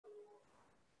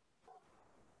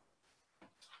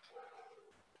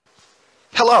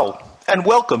Hello, and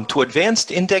welcome to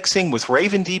Advanced Indexing with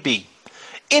RavenDB.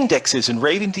 Indexes in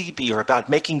RavenDB are about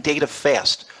making data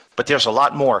fast, but there's a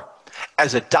lot more.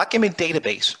 As a document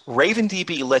database,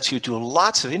 RavenDB lets you do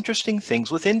lots of interesting things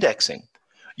with indexing.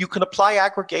 You can apply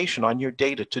aggregation on your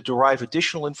data to derive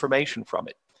additional information from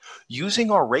it. Using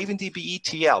our RavenDB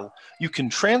ETL, you can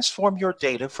transform your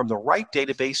data from the write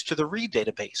database to the read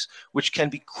database, which can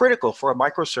be critical for a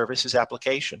microservices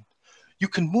application. You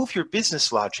can move your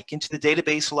business logic into the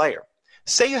database layer.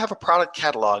 Say you have a product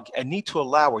catalog and need to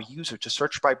allow a user to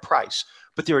search by price,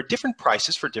 but there are different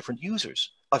prices for different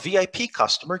users. A VIP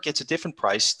customer gets a different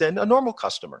price than a normal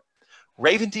customer.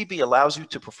 RavenDB allows you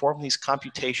to perform these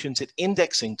computations at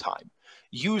indexing time.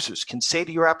 Users can say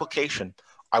to your application,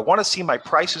 I want to see my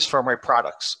prices for my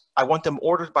products. I want them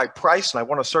ordered by price and I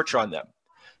want to search on them.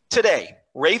 Today,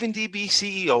 RavenDB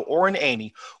CEO Oren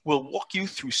Eini will walk you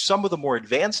through some of the more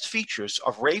advanced features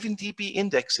of RavenDB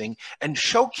indexing and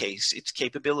showcase its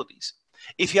capabilities.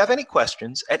 If you have any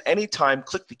questions, at any time,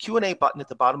 click the Q&A button at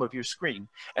the bottom of your screen,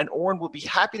 and Oren will be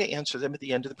happy to answer them at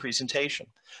the end of the presentation.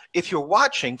 If you're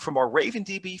watching from our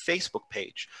RavenDB Facebook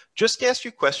page, just ask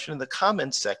your question in the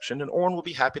comments section, and Oren will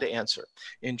be happy to answer.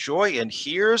 Enjoy, and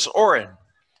here's Oren.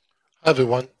 Hi,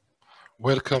 everyone.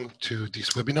 Welcome to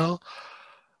this webinar.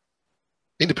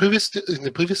 In the previous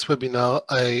webinar,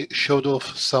 I showed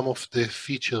off some of the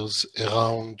features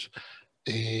around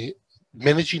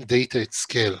managing data at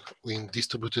scale in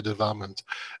distributed environment,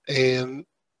 and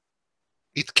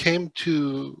it came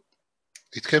to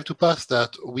pass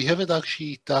that we haven't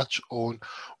actually touched on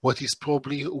what is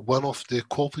probably one of the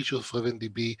core features of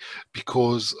RavenDB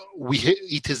because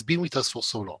it has been with us for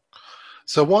so long.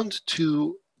 So I want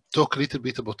to talk a little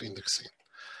bit about indexing.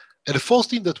 And the first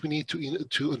thing that we need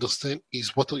to understand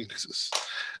is what are indexes.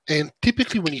 And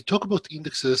typically when you talk about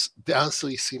indexes, the answer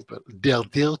is simple. They are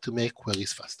there to make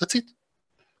queries fast. That's it.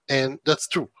 And that's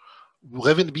true.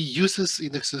 RavenDB uses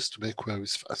indexes to make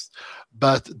queries fast.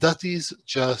 But that is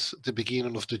just the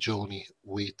beginning of the journey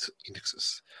with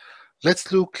indexes.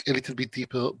 Let's look a little bit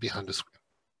deeper behind the screen.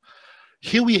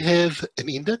 Here we have an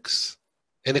index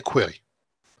and a query.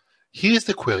 Here's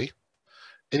the query.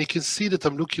 And you can see that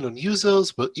I'm looking on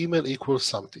users where email equals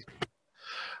something.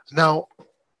 Now,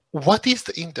 what is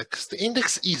the index? The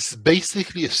index is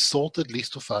basically a sorted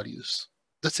list of values.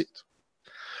 That's it.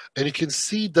 And you can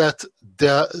see that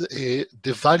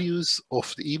the values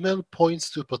of the email points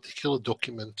to a particular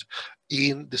document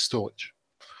in the storage.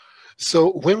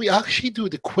 So when we actually do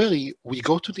the query, we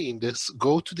go to the index,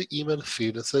 go to the email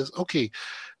field and says, okay,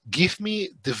 give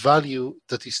me the value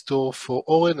that is stored for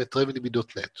Oren at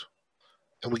ravendb.net.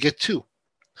 And we get 2.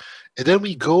 And then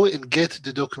we go and get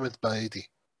the document by ID.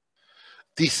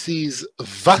 This is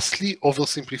vastly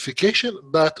oversimplification,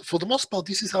 but for the most part,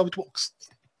 this is how it works.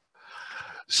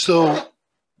 So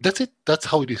that's it. That's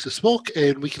how indexes work,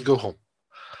 and we can go home.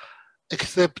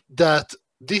 Except that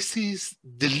this is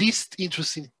the least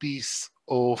interesting piece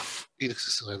of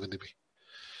indexes in RavenDB.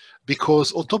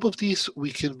 Because on top of this,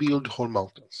 we can build whole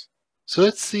mountains. So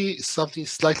let's see something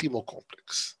slightly more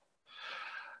complex.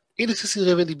 Indexes in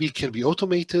RavenDB can be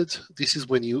automated. This is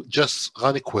when you just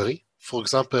run a query. For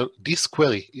example, this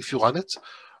query, if you run it,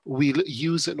 will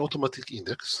use an automatic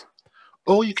index,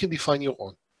 or you can define your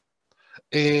own.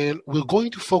 And we're going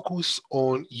to focus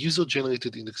on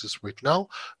user-generated indexes right now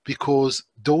because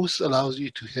those allows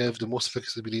you to have the most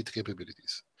flexibility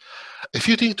capabilities. A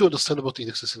few things to understand about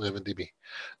indexes in RavenDB.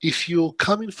 If you're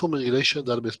coming from a relational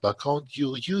database background,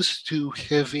 you're used to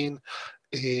having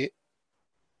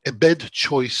a bad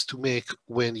choice to make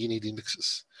when you need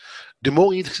indexes. The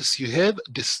more indexes you have,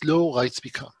 the slow writes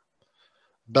become.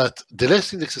 But the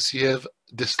less indexes you have,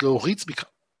 the slow reads become.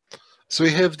 So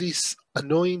you have this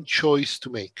annoying choice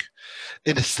to make.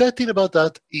 And the sad thing about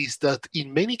that is that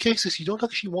in many cases, you don't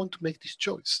actually want to make this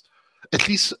choice, at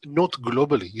least not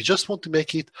globally. You just want to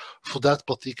make it for that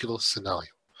particular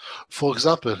scenario. For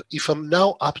example, if I'm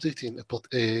now updating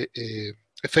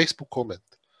a Facebook comment,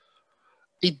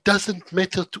 it doesn't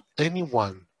matter to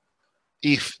anyone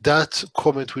if that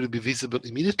comment will be visible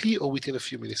immediately or within a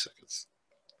few milliseconds.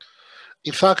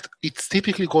 In fact, it's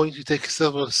typically going to take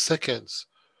several seconds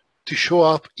to show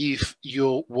up if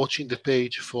you're watching the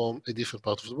page from a different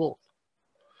part of the world.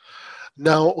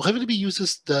 Now, RavenDB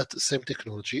uses that same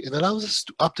technology and allows us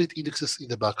to update indexes in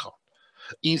the background.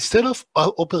 Instead of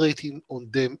operating on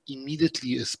them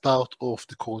immediately as part of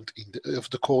the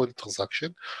current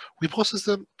transaction, we process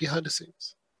them behind the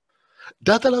scenes.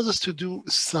 That allows us to do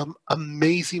some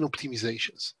amazing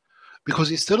optimizations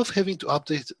because instead of having to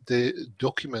update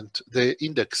the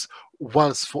index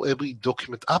once for every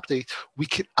document update, we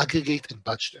can aggregate and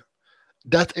batch them.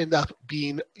 that end up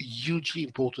being hugely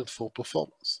important for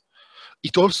performance.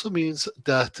 It also means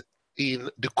that in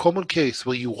the common case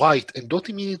where you write and don't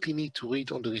immediately need to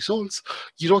read on the results,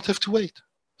 you don't have to wait.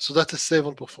 So that's a save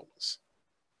on performance.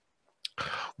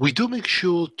 We do make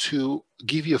sure to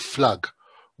give you a flag,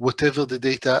 whatever the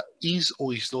data is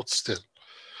or is not still.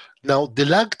 Now, the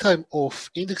lag time of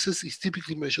indexes is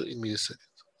typically measured in milliseconds.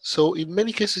 So in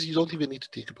many cases, you don't even need to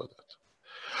think about that.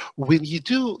 When you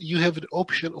do, you have an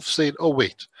option of saying, oh,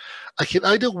 wait, I can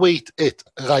either wait at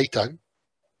write time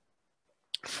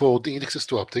for the indexes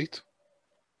to update,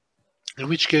 in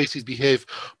which case it behave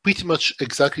pretty much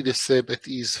exactly the same as it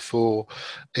is for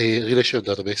relational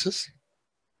databases,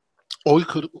 or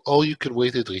you can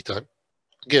wait at read time.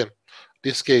 Again, in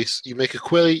this case, you make a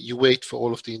query, you wait for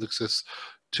all of the indexes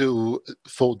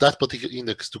for that particular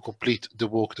index to complete the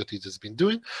work that it has been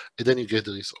doing, and then you get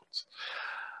the results.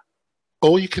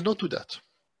 Or you cannot do that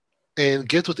and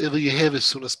get whatever you have as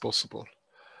soon as possible.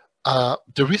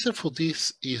 The reason for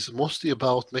this is mostly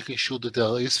about making sure that there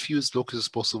are as few blocks as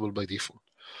possible by default.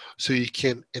 So you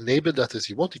can enable that as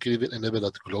you want. You can even enable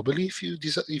that globally if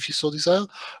you so desire.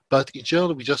 But in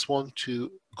general, we just want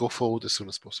to go forward as soon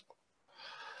as possible.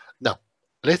 Now,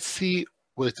 let's see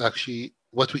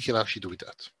what we can actually do with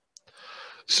that.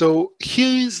 So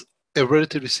here is a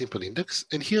relatively simple index,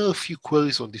 and here are a few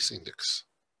queries on this index.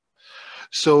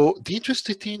 So the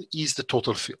interesting thing is the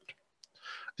total field.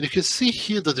 And you can see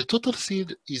here that the total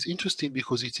field is interesting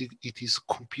because it is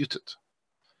computed.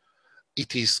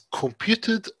 It is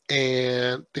computed,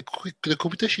 and the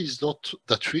computation is not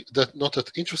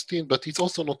that interesting, but it's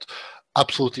also not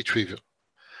absolutely trivial.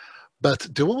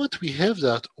 But the moment we have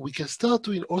that, we can start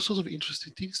doing all sorts of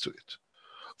interesting things to it.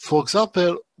 For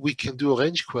example, we can do a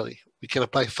range query. We can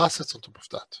apply facets on top of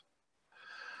that.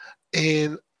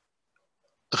 And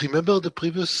remember the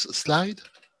previous slide?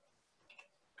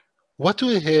 What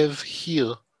do I have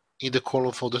here in the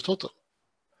column for the total?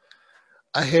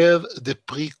 I have the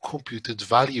pre-computed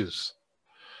values.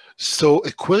 So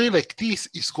a query like this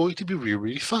is going to be really,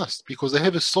 really fast because I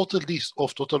have a sorted list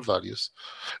of total values.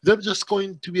 Then I'm just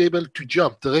going to be able to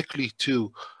jump directly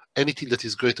to anything that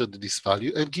is greater than this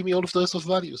value and give me all of the rest of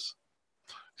values.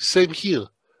 Same here.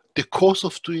 The cost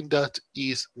of doing that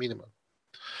is minimal.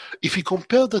 If you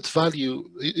compare that value,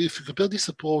 if you compare this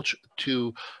approach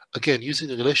to, again,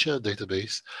 using a relational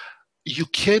database, you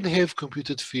can have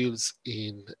computed fields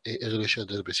in a relational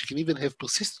database. You can even have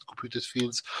persistent computed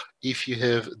fields if you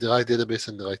have the right database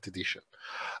and the right edition.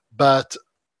 But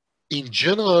in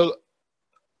general,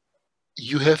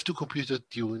 you have to compute it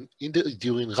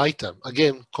during write time.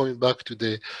 Again, coming back to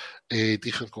the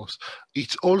different costs.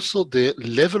 It's also the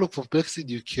level of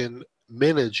complexity you can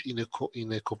manage in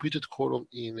a computed column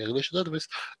in a relational database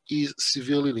is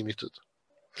severely limited.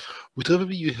 With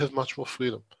RavenDB, you have much more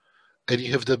freedom, and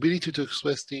you have the ability to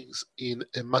express things in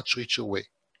a much richer way.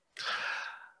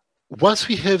 Once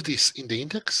we have this in the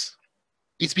index,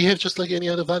 it behaves just like any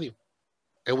other value.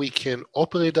 And we can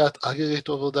operate that, aggregate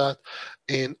over that,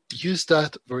 and use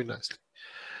that very nicely.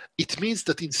 It means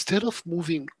that instead of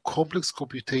moving complex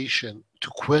computation to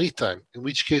query time, in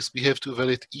which case we have to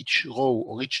evaluate each row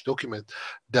or each document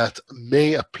that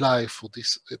may apply for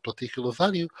this particular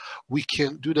value, we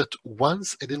can do that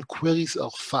once, and then queries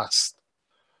are fast.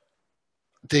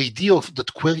 The idea of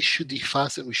that queries should be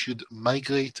fast and we should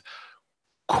migrate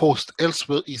cost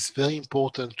elsewhere is very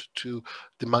important to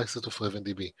the mindset of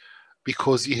RavenDB,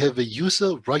 because you have a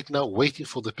user right now waiting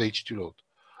for the page to load.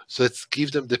 So let's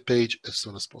give them the page as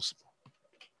soon as possible.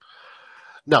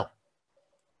 Now,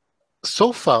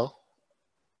 so far,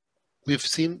 we've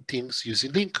seen things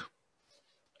using link.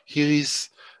 Here is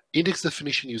index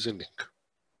definition using link.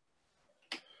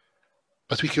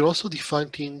 But we can also define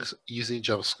things using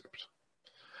JavaScript.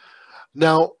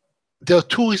 Now, there are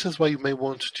two reasons why you may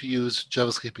want to use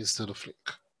JavaScript instead of link.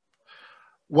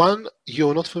 One,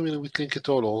 you're not familiar with link at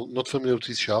all, or not familiar with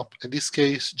C#. In this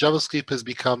case, JavaScript has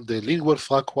become the lingua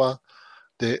franca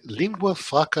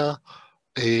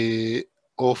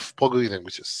of programming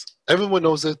languages. Everyone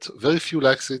knows it, very few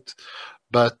likes it,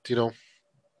 but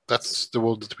that's the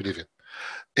world that we live in.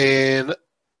 And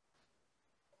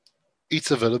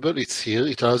it's available, it's here,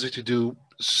 it allows you to do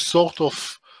sort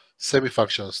of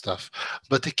semi-functional stuff.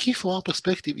 But the key from our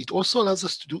perspective, it also allows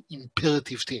us to do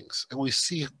imperative things, and we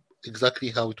see exactly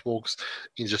how it works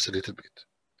in just a little bit.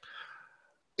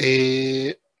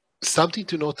 Something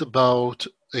to note about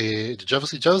the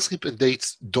JavaScript and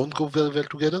dates don't go very well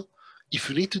together. If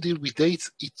you need to deal with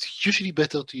dates, it's usually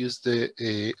better to use the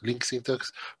link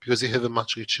syntax because they have a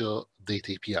much richer date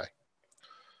API.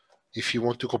 If you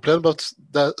want to complain about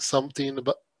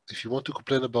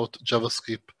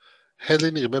JavaScript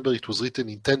Headline, remember, it was written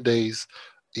in 10 days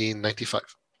in 95.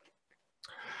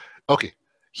 Okay,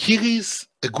 here is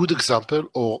a good example,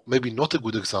 or maybe not a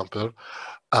good example,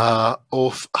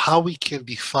 of how we can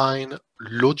define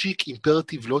logic,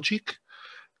 imperative logic,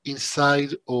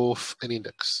 inside of an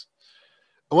index.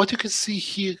 And what you can see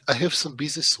here, I have some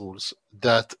business rules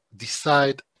that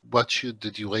decide what should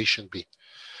the duration be.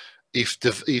 If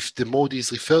the mode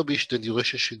is refurbished, the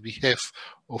duration should be half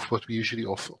of what we usually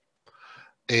offer.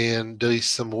 And there is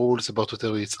some rules about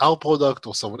whether it's our product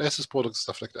or someone else's product,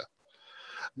 stuff like that.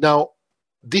 Now,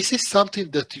 this is something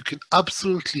that you can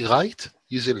absolutely write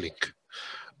using LINQ.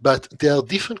 But there are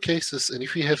different cases, and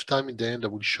if we have time in the end, I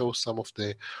will show some of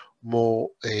the more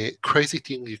crazy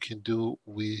things you can do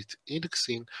with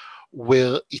indexing,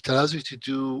 where it allows you to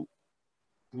do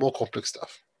more complex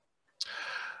stuff.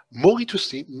 More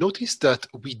interesting, notice that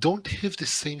we don't have the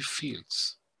same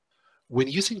fields. When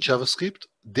using JavaScript,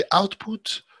 the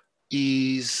output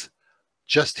is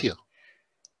just here.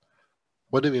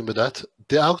 What do I mean by that?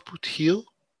 The output here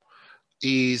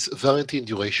is variant in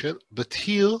duration, but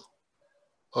here,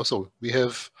 also we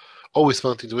have always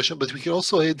variant in duration, but we can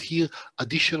also add here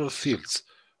additional fields.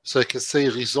 So I can say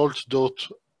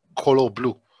result.color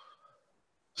blue.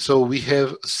 So we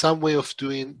have some way of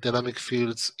doing dynamic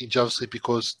fields in JavaScript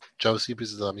because JavaScript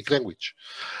is a dynamic language.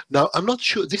 Now, I'm not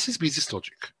sure, this is business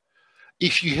logic.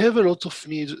 If you have a lot of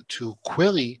need to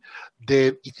query,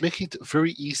 then it makes it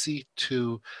very easy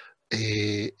to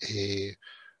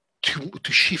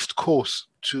shift course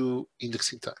to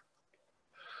indexing time.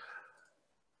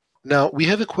 Now, we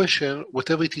have a question,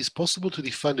 whether it is possible to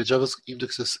define the JavaScript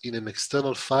indexes in an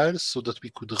external file so that we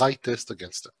could write tests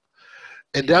against them.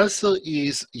 And the answer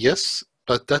is yes,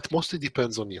 but that mostly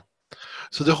depends on you.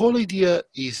 So the whole idea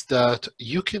is that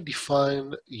you can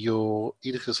define your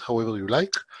indexes however you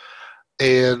like.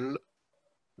 And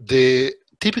the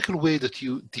typical way that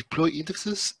you deploy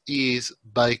indexes is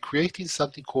by creating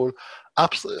something called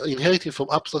inheriting from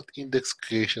abstract index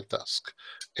creation task.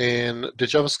 And the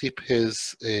JavaScript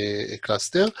has a class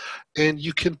there, and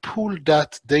you can pull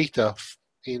that data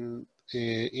in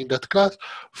that class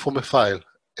from a file,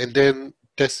 and then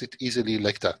test it easily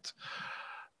like that.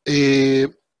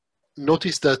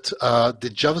 Notice that the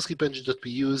JavaScript engine that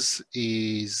we use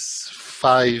is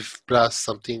 5 plus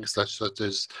something such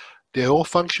as the arrow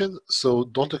function, so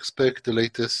don't expect the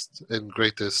latest and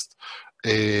greatest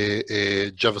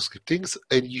JavaScript things,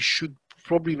 and you should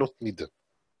probably not need them.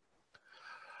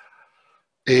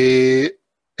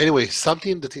 Anyway,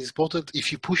 something that is important,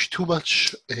 if you push too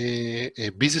much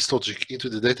business logic into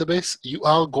the database, you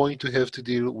are going to have to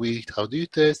deal with how do you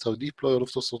test, how do you deploy, all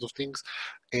of those sort of things,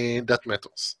 and that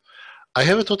matters. I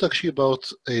haven't thought actually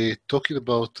about talking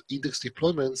about index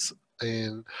deployments,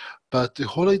 but the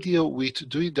whole idea with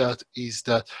doing that is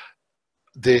that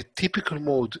the typical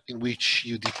mode in which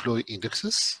you deploy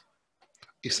indexes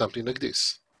is something like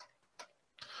this.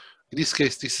 In this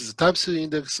case, this is a time series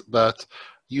index, but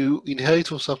you inherit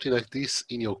from something like this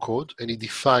in your code, and you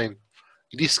define,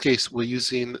 in this case, we're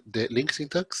using the LINQ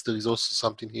syntax. There is also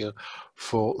something here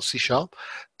for C#,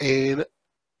 and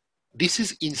this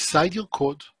is inside your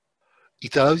code.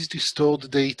 It allows you to store the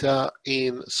data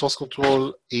in source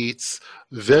control. It's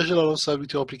version alongside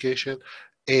with your application.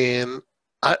 And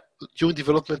during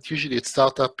development, usually at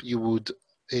startup, you would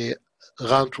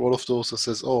run through all of those and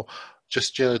says, oh,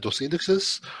 just generate those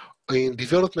indexes. In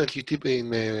development,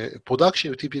 in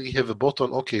production, you typically have a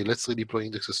button, okay, let's redeploy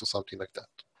indexes or something like that.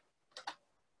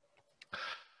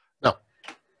 Now,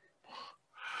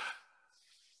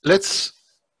 let's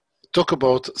talk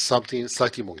about something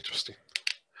slightly more interesting.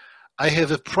 I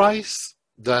have a price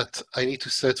that I need to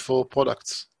set for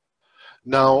products.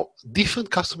 Now, different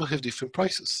customers have different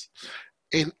prices,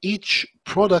 and each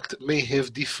product may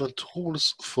have different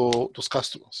rules for those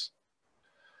customers.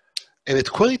 And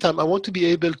at query time, I want to be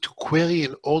able to query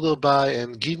and order by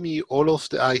and give me all of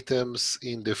the items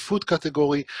in the food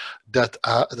category that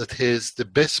has the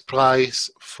best price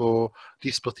for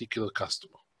this particular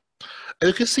customer. And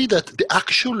you can see that the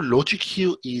actual logic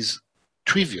here is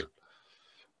trivial.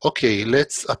 Okay,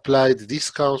 let's apply the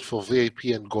discount for VIP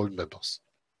and gold members.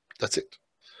 That's it.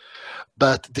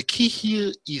 But the key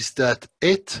here is that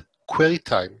at query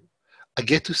time, I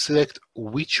get to select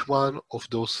which one of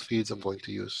those fields I'm going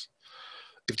to use.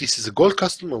 If this is a gold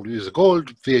customer, I'll use a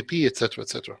gold, VIP, etc.,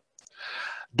 etc.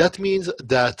 That means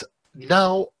that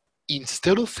now,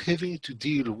 instead of having to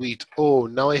deal with, oh,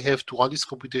 now I have to run this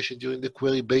computation during the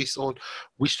query based on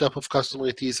which type of customer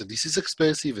it is, and this is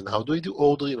expensive, and how do I do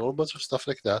ordering, and all bunch of stuff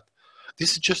like that,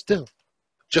 this is just there.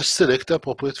 Just select the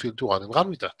appropriate field to run and run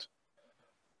with that.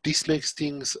 This makes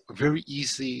things very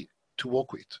easy to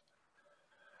work with.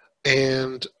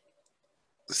 And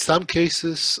some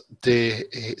cases, the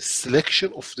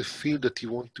selection of the field that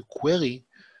you want to query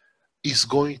is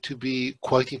going to be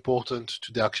quite important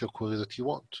to the actual query that you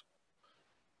want.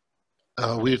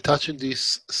 We'll touch on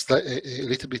this a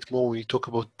little bit more when we talk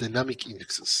about dynamic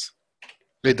indexes,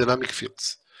 dynamic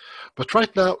fields. But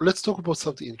right now, let's talk about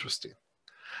something interesting.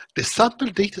 The sample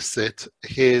data set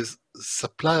has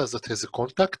suppliers that has a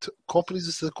contact, companies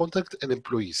that has a contact, and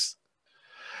employees.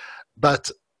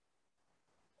 But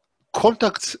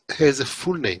contacts has a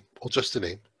full name or just a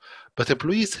name, but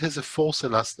employees has a first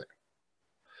and last name.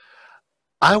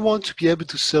 I want to be able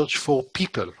to search for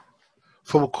people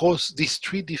from across these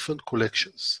three different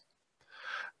collections.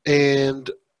 And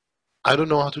I don't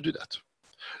know how to do that.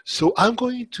 So I'm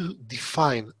going to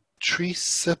define three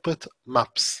separate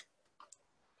maps.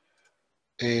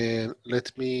 And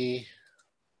let me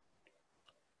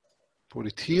put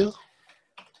it here.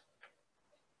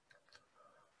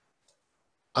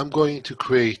 I'm going to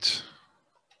create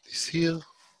this here.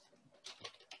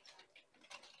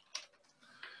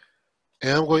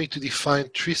 And I'm going to define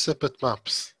three separate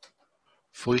maps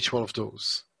for each one of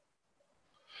those.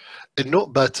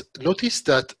 But notice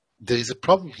that there is a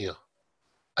problem here.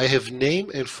 I have name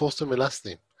and first name and last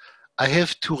name. I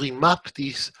have to remap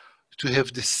these to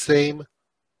have the same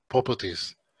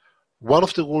properties. One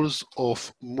of the rules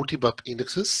of multi-map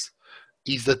indexes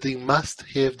is that they must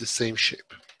have the same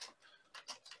shape.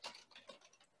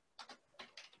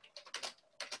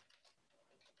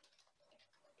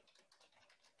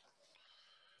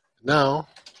 Now,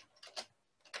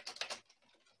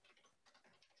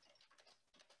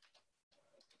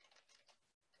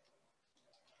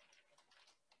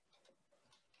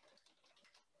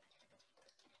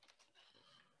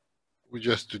 we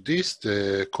just do this.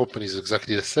 The company is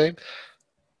exactly the same.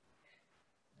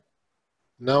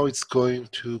 Now it's going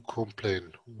to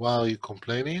complain. Why are you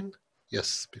complaining?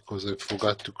 Yes, because I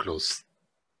forgot to close.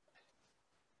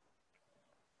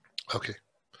 Okay.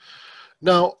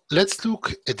 Now let's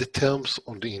look at the terms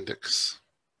on the index.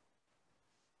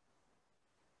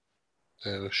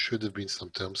 There should have been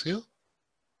some terms here.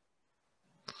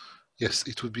 Yes,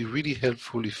 it would be really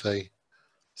helpful if I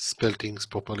spell things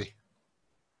properly.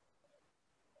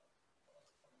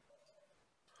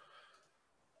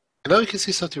 And now you can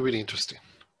see something really interesting.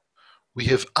 We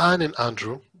have Anne and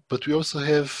Andrew, but we also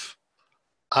have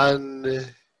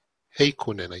Anne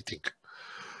Heikonen, I think.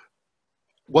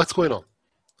 What's going on?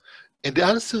 And the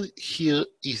answer here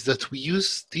is that we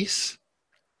use this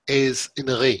as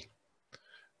an array.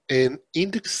 An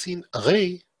indexing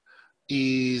array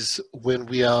is when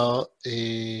we are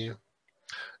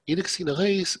indexing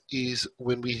arrays is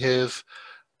when we have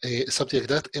something like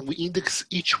that, and we index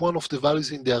each one of the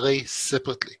values in the array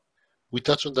separately. We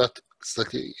touch on that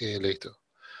slightly later.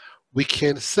 We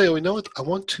can say, oh, you know what, I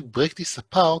want to break this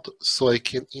apart so I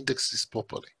can index this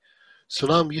properly. So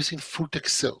now I'm using full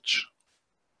text search.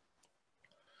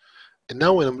 And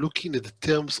now when I'm looking at the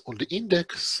terms on the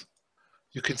index,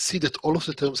 you can see that all of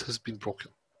the terms has been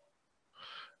broken.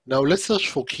 Now let's search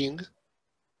for King,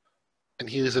 and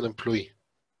here is an employee.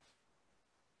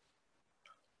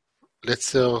 Let's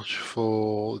search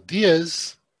for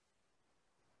Diaz,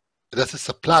 that's a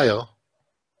supplier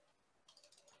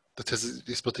that has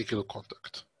this particular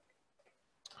contact.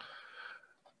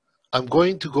 I'm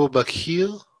going to go back here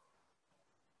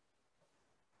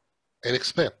and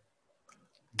expand.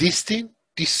 This thing,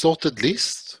 this sorted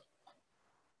list,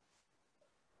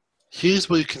 here's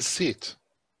where you can see it.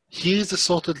 Here's the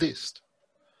sorted list.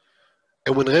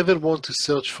 And when Raven wants to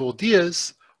search for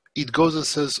Diaz, it goes and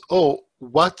says, oh,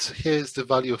 what has the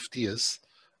value of Diaz?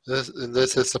 And that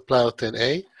says supplier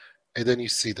 10A, and then you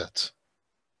see that.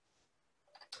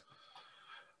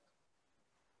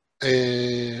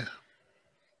 Where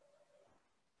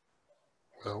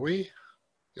are we?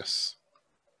 Yes.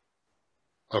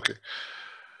 Okay.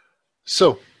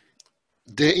 So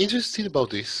the interesting about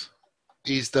this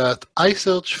is that I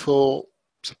search for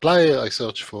supplier, I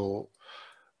search for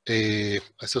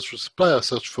supplier, I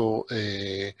search for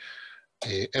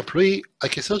employee. I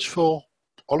can search for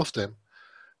all of them,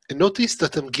 and notice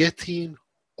that I'm getting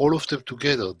all of them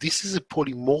together. This is a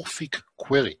polymorphic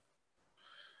query.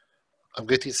 I'm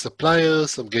getting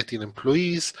suppliers, I'm getting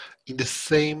employees in the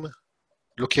same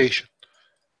location.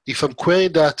 If I'm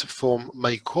querying that from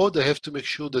my code, I have to make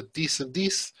sure that this and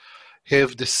this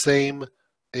have the same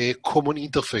common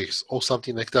interface or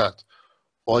something like that.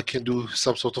 Or I can do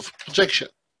some sort of projection.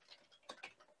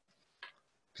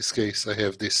 In this case, I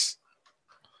have this,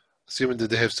 assuming that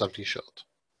they have something short.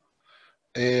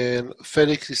 And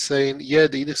Felix is saying, yeah,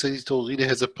 the index editor really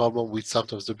has a problem with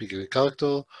sometimes duplicating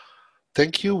character.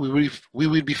 Thank you. We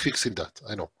will be fixing that.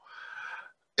 I know.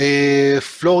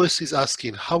 Flores is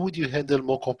asking, how would you handle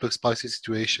more complex pricing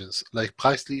situations like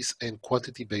price lists and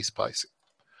quantity-based pricing?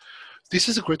 This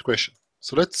is a great question.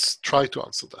 So let's try to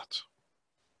answer that.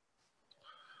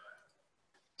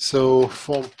 So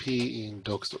form P in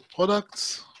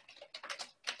docs.products.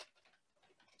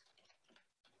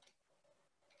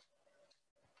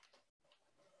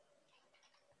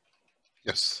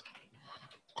 Yes,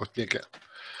 got me again.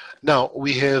 Now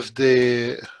we have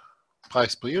the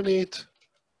price per unit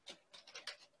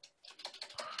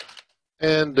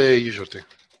and the usual thing.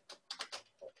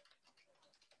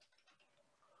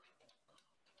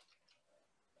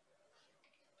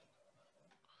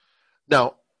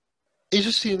 Now,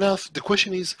 interesting enough, the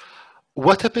question is,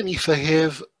 what happens if I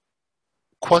have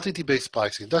quantity-based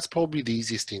pricing? That's probably the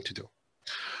easiest thing to do.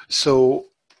 So,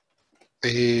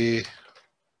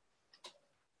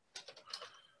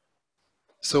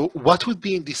 what would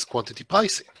be in this quantity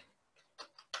pricing?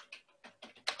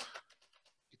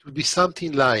 It would be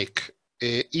something like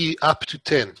up to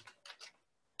 10,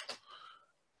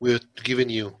 we're giving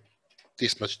you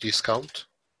this much discount.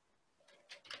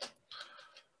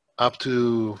 Up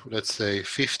to, let's say,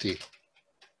 50,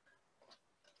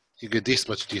 you get this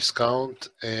much discount,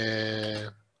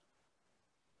 and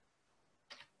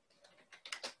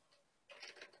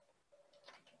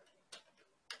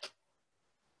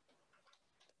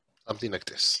something like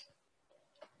this.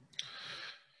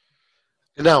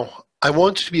 And now, I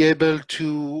want to be able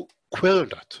to query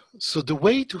that. So the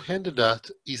way to handle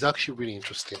that is actually really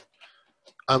interesting.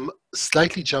 I'm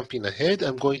slightly jumping ahead.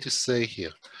 I'm going to say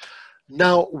here.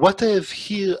 Now, what I have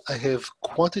here, I have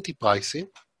quantity pricing,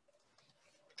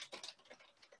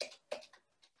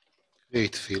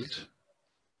 create field,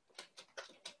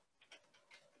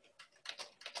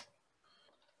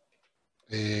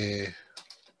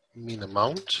 min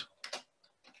amount,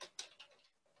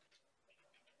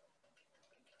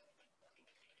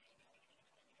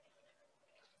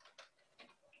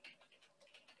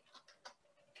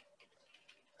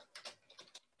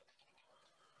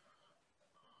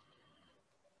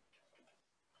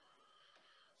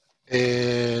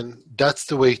 and that's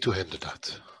the way to handle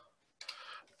that.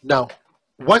 Now,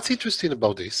 what's interesting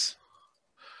about this,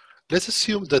 let's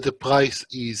assume that the price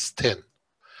is 10.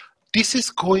 This is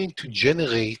going to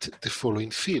generate the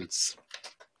following fields.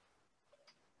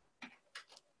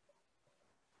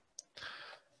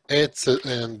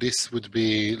 And this would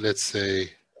be, let's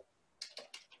say,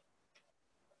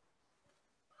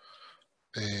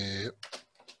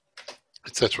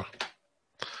 etc.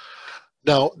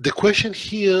 Now, the question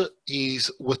here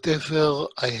is whatever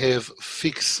I have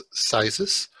fixed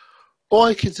sizes, or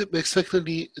I can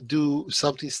effectively do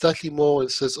something slightly more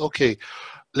and says, okay,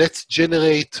 let's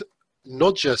generate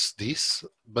not just this,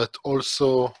 but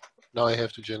also now I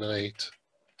have to generate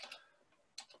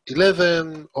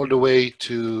 11 all the way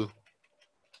to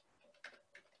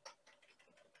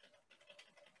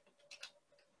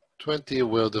 20,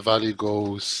 where the value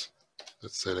goes,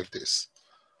 let's say like this.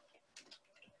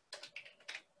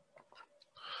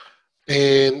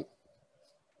 And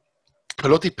a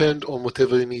lot depend on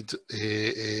whatever you need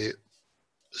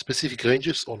specific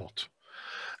ranges or not.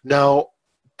 Now,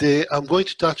 I'm going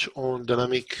to touch on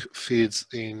dynamic fields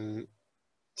in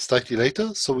slightly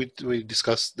later, so we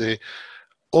discuss the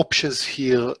options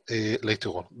here later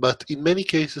on. But in many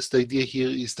cases, the idea here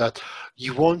is that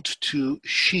you want to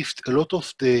shift a lot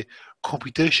of the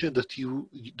computation that you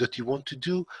want to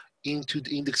do into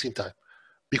the indexing time,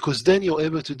 because then you're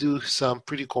able to do some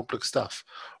pretty complex stuff.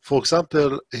 For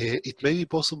example, it may be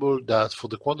possible that for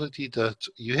the quantity that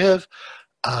you have,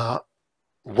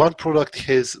 one product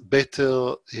has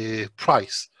better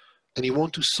price, and you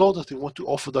want to sort that, you want to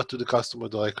offer that to the customer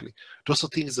directly. Those are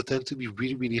things that tend to be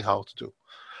really, really hard to do.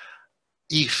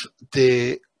 If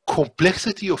the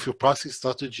complexity of your pricing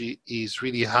strategy is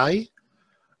really high,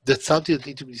 that's something that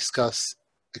needs to be discussed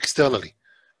externally.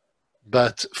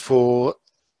 But for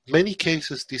many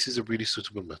cases, this is a really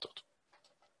suitable method.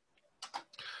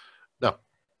 Now,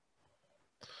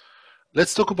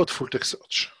 let's talk about full text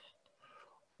search.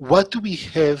 What do we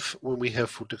have when we have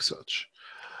full text search?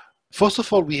 First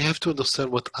of all, we have to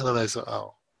understand what analyzers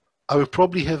are. I will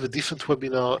probably have a different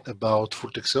webinar about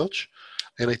full text search,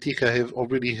 and I think I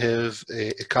already have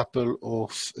a couple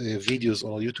of videos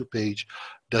on our YouTube page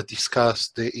that discuss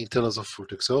the internals of full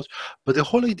text search. But the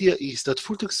whole idea is that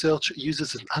full text search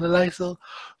uses an analyzer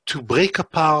to break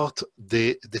apart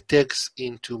the text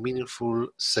into meaningful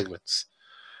segments.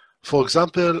 For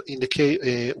example, in the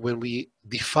case when we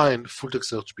defined full text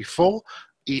search before,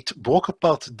 it broke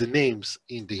apart the names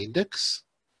in the index,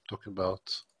 talking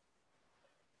about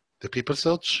the people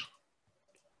search,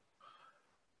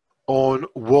 on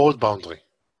word boundary.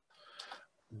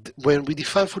 when we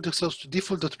define filter source, the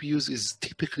default that we use is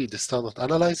typically the standard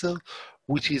analyzer,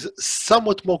 which is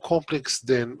somewhat more complex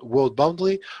than word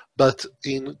boundary, but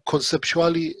in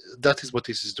conceptually, that is what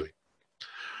this is doing.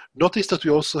 Notice that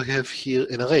we also have here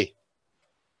an array.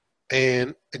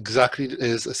 And exactly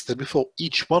as I said before,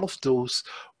 each one of those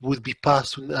would be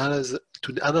passed to the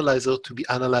analyzer to be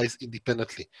analyzed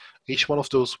independently. Each one of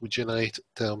those would generate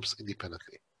terms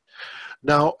independently.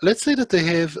 Now, let's say that I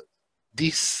have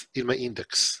this in my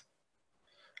index,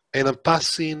 and I'm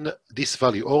passing this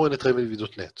value, Oren at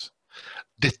RavenDB.net.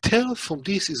 The term from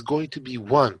this is going to be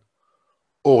one,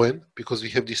 Oren, because we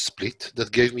have this split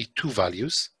that gave me two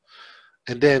values,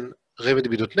 and then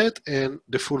RavenDB.net and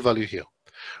the full value here.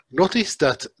 Notice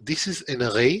that this is an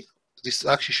array. This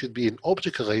actually should be an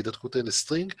object array that contains a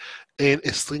string and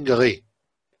a string array.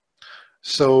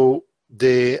 So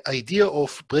the idea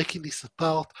of breaking this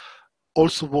apart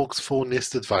also works for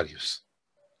nested values.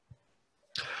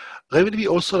 RavenDB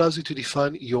also allows you to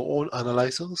define your own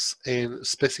analyzers and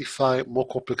specify more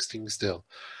complex things there.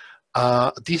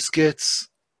 This gets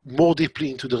more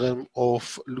deeply into the realm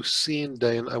of Lucene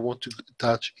than I want to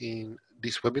touch in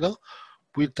this webinar.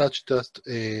 We'll touch on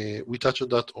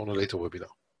that on a later webinar.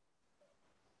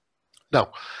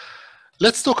 Now,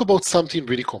 let's talk about something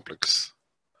really complex.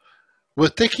 We're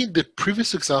taking the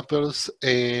previous examples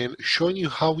and showing you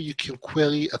how you can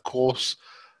query across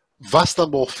vast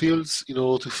number of fields in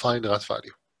order to find the right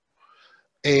value.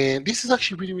 And this is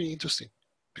actually really, really interesting.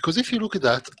 Because if you look at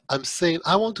that, I'm saying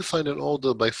I want to find an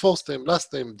order by first name,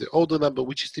 last name, the order number,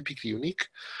 which is typically unique,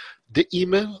 the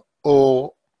email,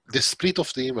 or the split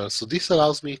of the email. So this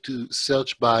allows me to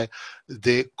search by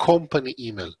the company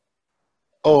email.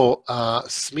 Or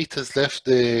Smith has left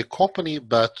the company,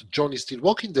 but John is still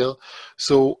working there,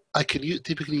 so I can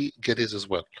typically get it as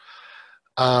well.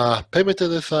 Payment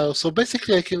identifier. So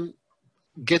basically, I can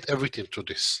get everything through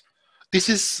this. This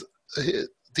is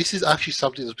actually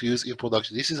something that we use in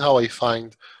production. This is how I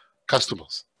find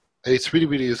customers, and it's really,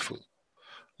 really useful.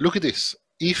 Look at this.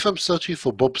 If I'm searching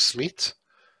for Bob Smith,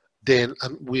 then I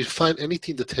will find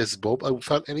anything that has Bob. I will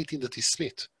find anything that is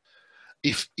Smith.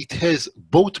 If it has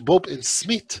both Bob and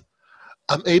Smith,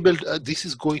 I'm able. This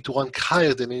is going to rank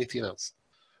higher than anything else.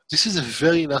 This is a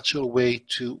very natural way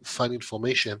to find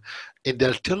information, and the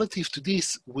alternative to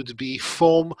this would be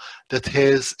form that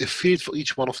has a field for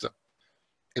each one of them.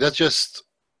 And that's just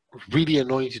really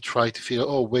annoying to try to figure,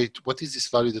 oh, wait, what is this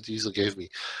value that the user gave me?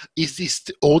 Is this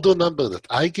the order number that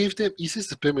I gave them? Is this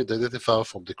the payment identifier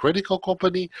from the credit card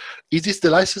company? Is this the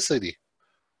license ID?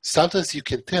 Sometimes you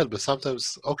can tell, but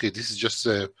sometimes, okay, this is just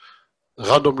a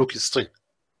random looking string.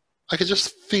 I can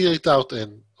just figure it out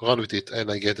and run with it, and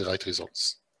I get the right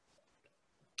results.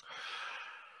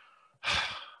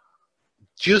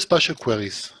 Geospatial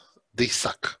queries, they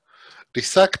suck. They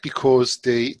suck because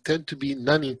they tend to be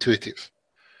non-intuitive.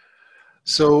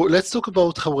 So let's talk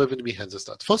about how RavenDB handles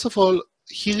that. First of all,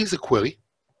 here is a query,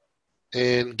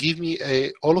 and give me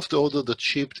all of the order that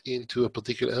shipped into a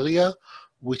particular area,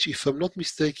 which, if I'm not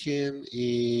mistaken,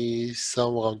 is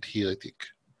somewhere around here, I think.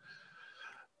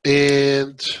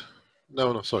 And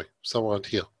no, sorry, somewhere around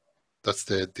here. That's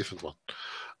the different one.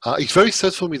 It's very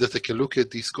sad for me that I can look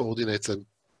at these coordinates and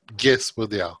guess where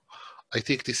they are. I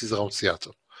think this is around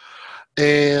Seattle.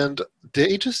 And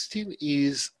the interesting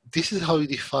is, this is how you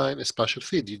define a spatial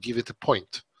field. You give it a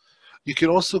point. You can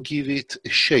also give it a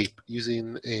shape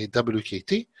using a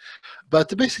WKT, but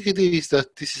the basic idea is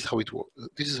that this is how it works.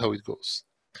 This is how it goes.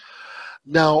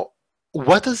 Now,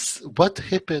 what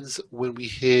happens when we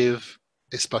have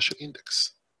a spatial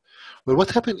index? Well,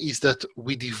 what happens is that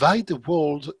we divide the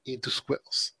world into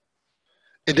squares,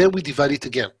 and then we divide it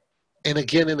again, and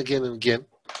again, and again, and again,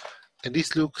 and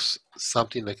this looks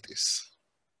something like this.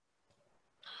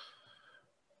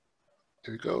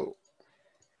 Here we go.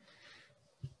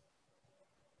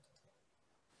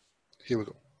 Here we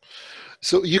go.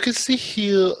 So you can see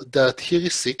here that here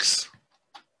is 6,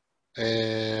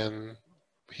 and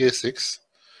here is 6,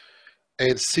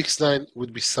 and 6, 9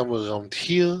 would be somewhere around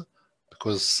here,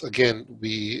 because again,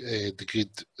 the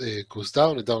grid goes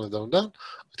down and down and down and down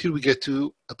until we get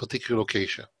to a particular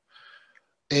location.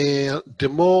 And the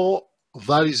more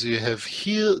values you have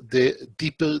here, the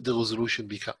deeper the resolution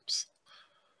becomes.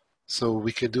 So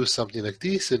we can do something like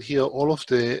this, and here all of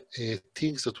the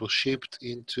things that were shipped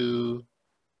into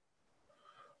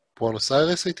Buenos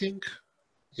Aires, I think.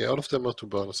 Yeah, all of them are to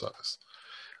Buenos Aires.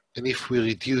 And if we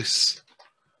reduce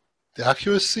the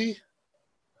accuracy,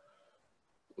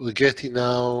 we're getting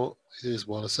now, it is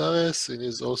Buenos Aires, it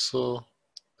is also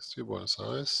still Buenos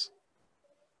Aires.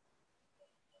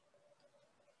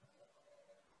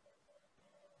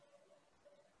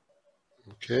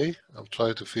 Okay, I'm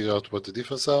trying to figure out what the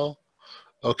difference are.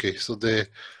 Okay, so the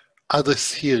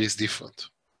address here is different.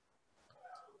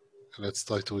 Let's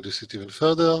try to reduce it even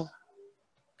further.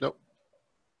 No,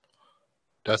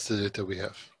 that's the data we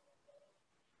have.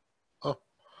 Oh,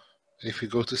 if we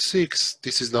go to 6,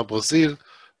 this is now Brazil,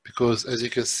 because as you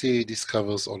can see, this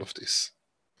covers all of this.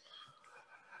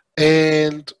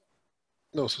 And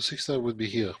no, so 6 now would be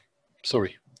here.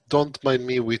 Sorry, don't mind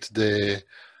me with the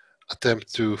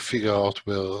attempt to figure out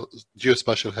where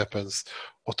geospatial happens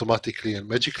automatically and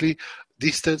magically.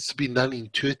 This tends to be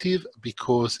non-intuitive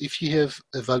because if you have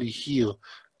a value here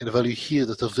and a value here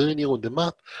that are very near on the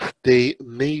map, they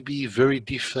may be very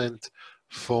different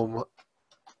from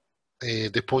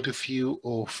the point of view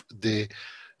of the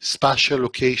spatial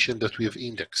location that we have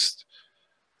indexed.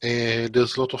 And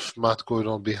there's a lot of math going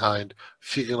on behind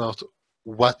figuring out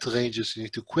what ranges you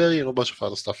need to query and a bunch of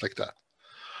other stuff like that.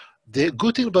 The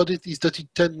good thing about it is that you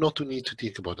tend not to need to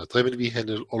think about that. RavenDB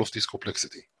handles all of this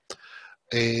complexity.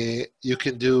 You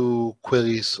can do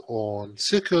queries on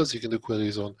circles, you can do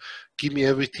queries on give me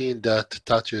everything that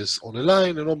touches on a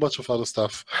line and a bunch of other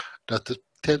stuff that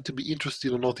tend to be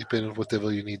interesting or not depending on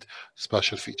whatever you need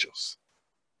special features.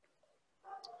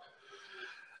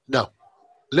 Now,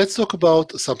 let's talk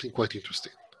about something quite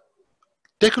interesting.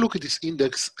 Take a look at this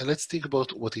index and let's think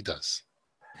about what it does.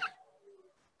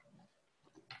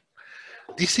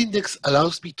 This index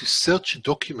allows me to search a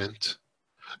document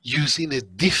using a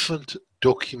different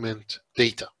document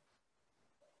data.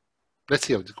 Let's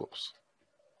see how it goes.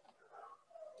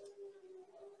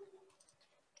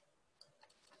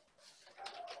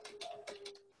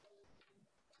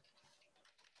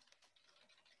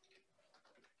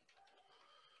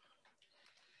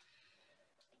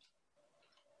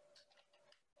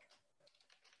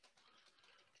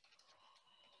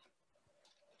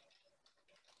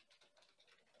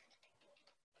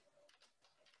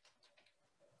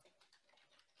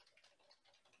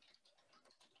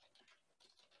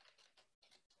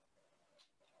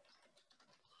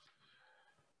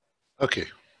 Okay.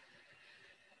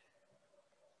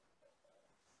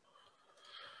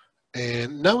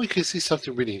 And now we can see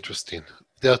something really interesting.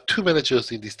 There are two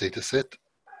managers in this data set,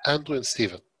 Andrew and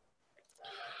Steven.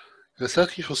 If I'm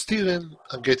searching for Steven,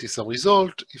 I'm getting some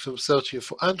result. If I'm searching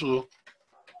for Andrew,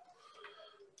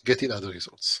 getting other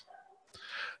results.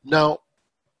 Now,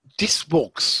 this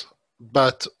works,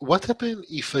 but what happens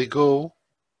if I go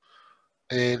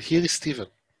and here is Steven?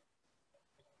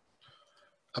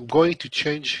 I'm going to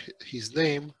change his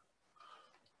name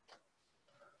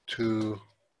to,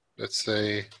 let's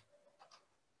say,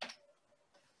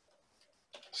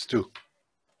 Stu.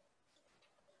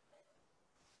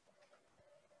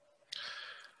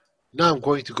 Now I'm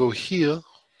going to go here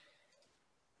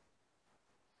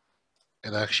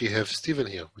and I actually have Steven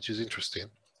here, which is interesting.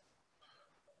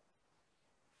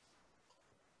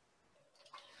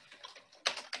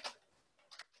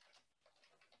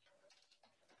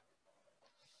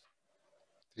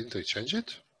 Didn't I change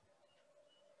it?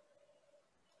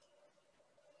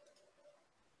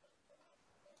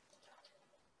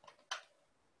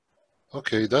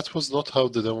 Okay, that was not how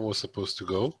the demo was supposed to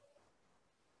go.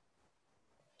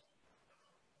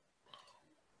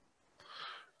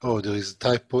 Oh, there is a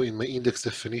typo in my index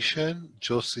definition.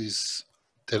 Joss is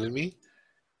telling me.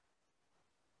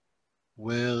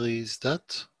 Where is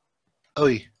that? Oh,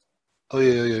 yeah. Oh,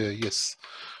 yeah, yes.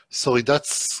 Sorry,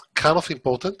 that's kind of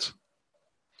important.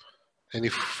 And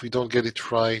if we don't get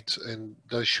it right, and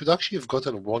I should actually have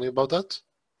gotten a warning about that.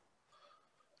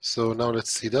 So now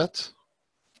let's see that.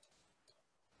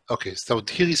 Okay, so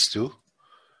here is Stu.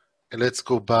 And let's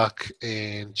go back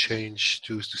and change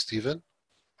to Steven.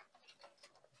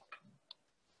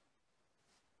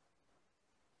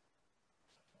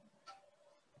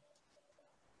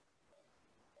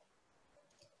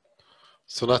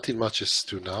 So nothing matches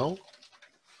Stu now.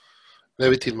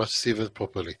 Everything matches Steven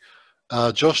properly.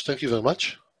 Josh, thank you very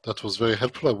much. That was very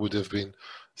helpful. I would have been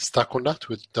stuck on that.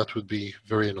 That would be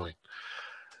very annoying.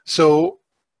 So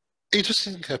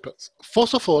interesting thing happens.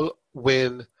 First of all,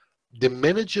 when the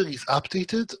manager is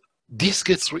updated, this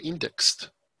gets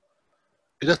re-indexed.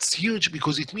 And that's huge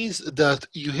because it means that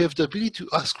you have the ability to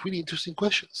ask really interesting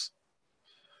questions.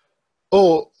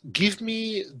 Or give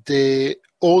me the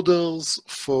orders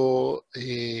for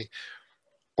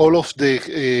all of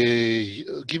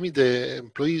the, give me the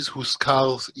employees whose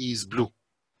cars is blue.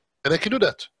 And I can do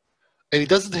that. And it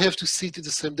doesn't have to sit in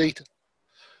the same data.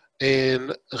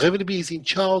 And RavenDB is in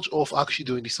charge of actually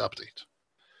doing this update.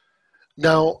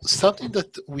 Now, something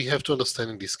that we have to understand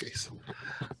in this case,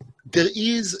 there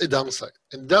is a downside.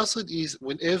 And the downside is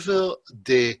whenever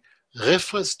the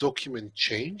reference document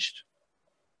changed,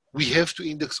 we have to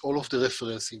index all of the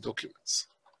referencing documents.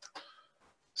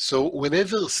 So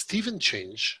whenever Stephen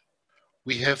change,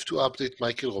 we have to update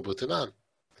Michael, Robert, and Anne.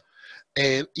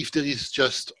 And if there is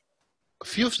just a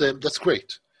few of them, that's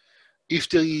great. If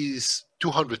there is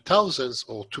 200,000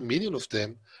 or 2 million of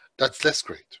them, that's less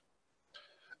great.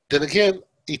 Then again,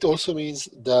 it also means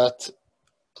that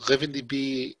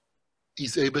RavenDB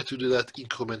is able to do that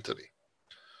incrementally.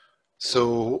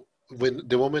 So when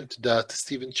the moment that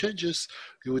Stephen changes,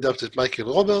 we would update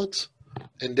Michael, Robert,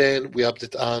 and then we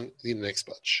update Anne in the next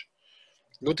batch.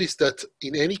 Notice that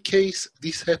in any case,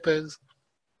 this happens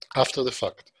after the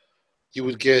fact. You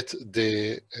will get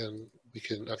the, and we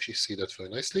can actually see that very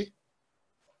nicely.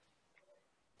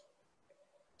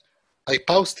 I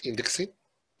paused indexing,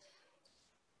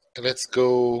 and let's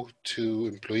go to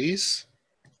employees.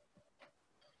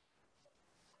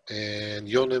 And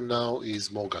your name now is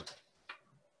Morgan.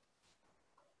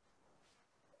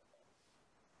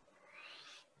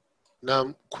 Now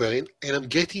I'm querying, and I'm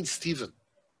getting Stephen.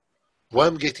 Why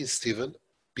I'm getting Stephen?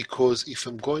 Because if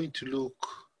I'm going to look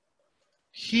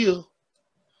here,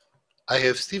 I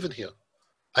have Stephen here.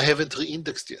 I haven't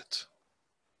re-indexed yet.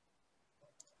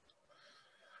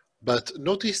 But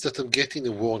notice that I'm getting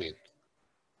a warning.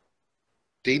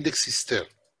 The index is stale.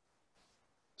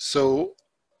 So,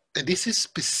 and this is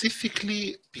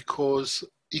specifically because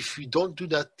if we don't do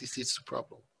that, this leads to a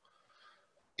problem.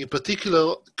 In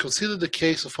particular, consider the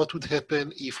case of what would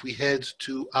happen if we had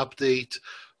to update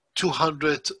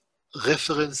 200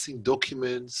 referencing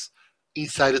documents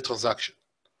inside a transaction.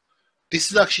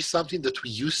 This is actually something that we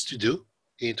used to do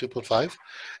in 2.5,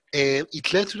 and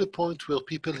it led to the point where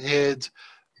people had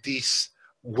this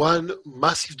one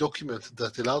massive document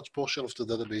that a large portion of the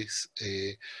database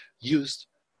used,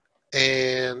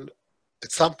 and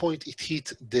at some point it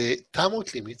hit the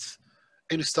timeout limits,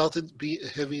 and we started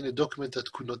having a document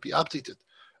that could not be updated,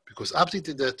 because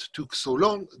updating that took so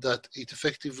long that it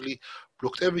effectively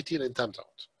blocked everything and timed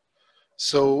out.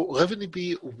 So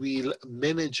RavenDB will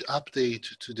manage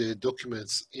update to the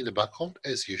documents in the background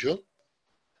as usual.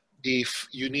 If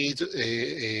you need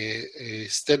a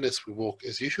status will work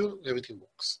as usual, everything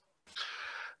works.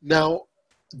 Now,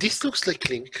 this looks like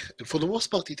link, and for the most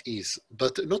part it is,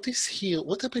 but notice here,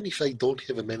 what happens if I don't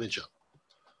have a manager?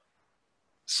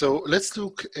 So let's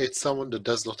look at someone that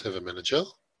does not have a manager.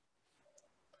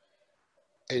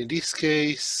 And in this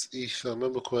case, if I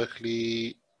remember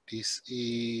correctly, this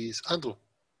is Andrew.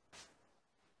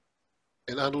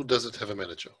 And Andrew doesn't have a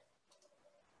manager.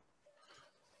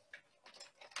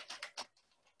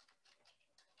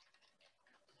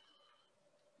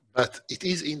 But it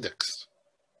is indexed.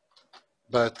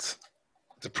 But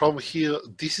the problem here,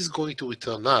 this is going to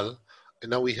return null,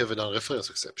 and now we have an unreferenced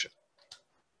exception.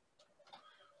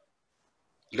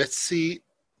 Let's see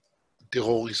the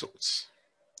raw results.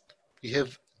 We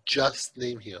have just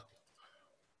name here.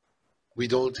 We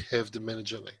don't have the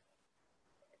manager name.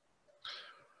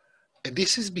 And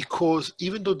this is because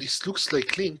even though this looks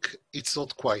like link, it's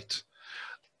not quite.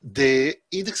 The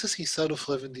indexes inside of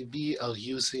RavenDB are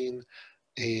using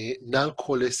a null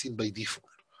coalescing by default,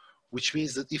 which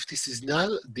means that if this is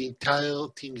null, the entire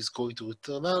thing is going to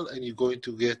return null and you're going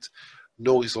to get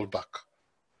no result back.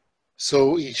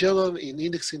 So in general, in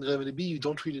indexing RavenDB, you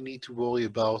don't really need to worry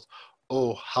about,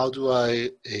 oh, how do I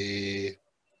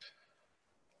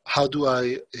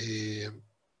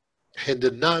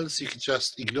handle nulls? You can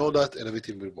just ignore that and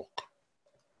everything will work.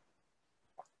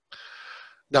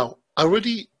 Now, I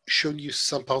already shown you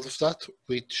some part of that,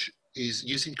 which is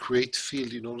using create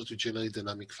field in order to generate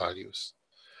dynamic values.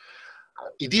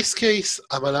 In this case,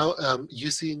 I'm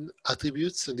using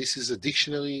attributes, and this is a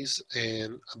dictionaries,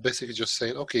 and I'm basically just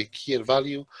saying, okay, key and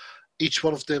value, each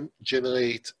one of them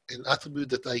generate an attribute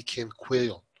that I can query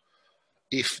on.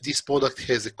 If this product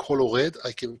has a color red,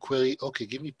 I can query, okay,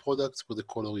 give me products where the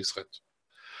color is red.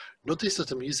 Notice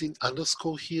that I'm using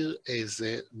underscore here as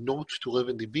a note to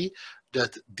RavenDB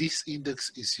that this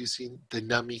index is using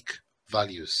dynamic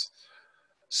values.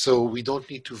 So we don't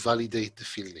need to validate the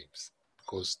field names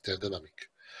because they're dynamic.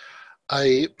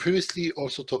 I previously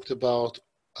also talked about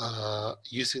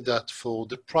using that for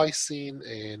the pricing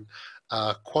and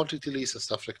quantity lists and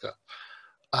stuff like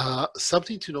that.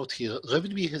 Something to note here,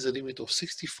 RavenDB has a limit of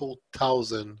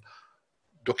 64,000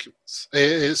 documents,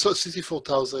 so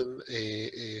 64,000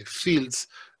 fields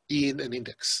in an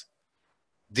index.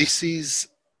 This is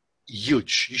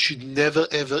huge. You should never,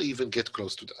 ever even get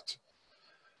close to that.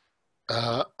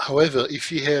 However,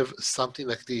 if you have something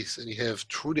like this and you have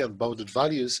truly unbounded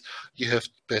values, you have to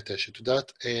pay attention to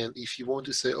that. And if you want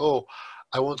to say, oh,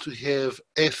 I want to have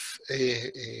a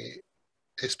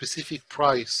specific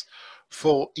price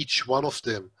for each one of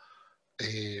them,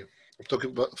 I'm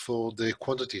talking about for the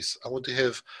quantities. I want to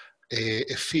have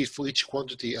a field for each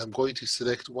quantity. I'm going to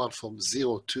select one from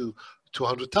 0 to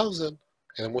 200,000,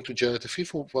 and I want to generate a field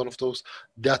for one of those.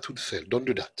 That would fail. Don't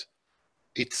do that.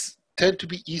 It's tend to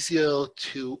be easier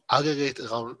to aggregate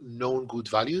around known good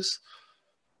values.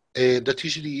 And that's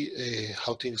usually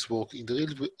how things work in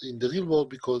the real world,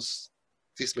 because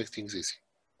this makes things easy.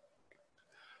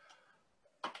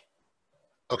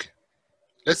 Okay,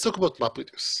 let's talk about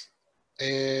MapReduce.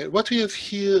 What we have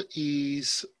here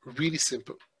is really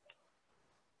simple,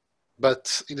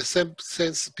 but in the same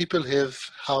sense, people have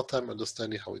hard time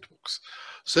understanding how it works.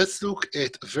 So let's look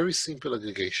at a very simple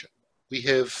aggregation. We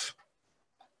have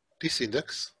this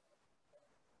index,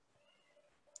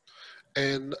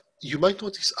 and you might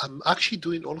notice I'm actually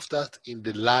doing all of that in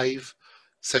the live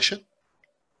session,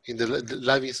 in the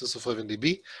live instance of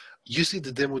RavenDB, using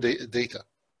the demo data.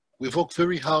 We've worked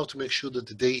very hard to make sure that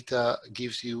the data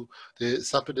gives you, the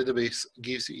sample database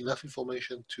gives you enough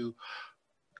information to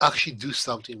actually do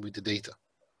something with the data.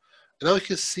 And now you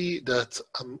can see that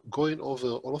I'm going over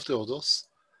all of the orders,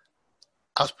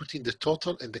 outputting the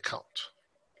total and the count.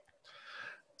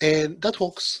 And that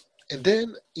works. And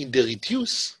then in the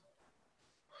reduce,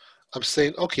 I'm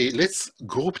saying, okay, let's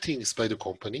group things by the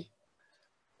company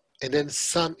and then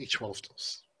sum each one of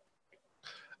those.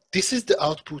 This is the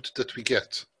output that we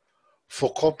get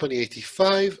for company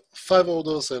 85, 5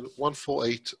 orders and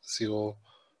 1480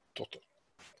 total.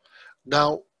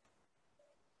 Now,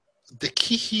 the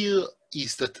key here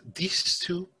is that these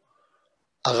two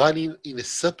are running in a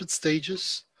separate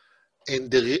stages, and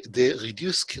the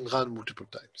reduce can run multiple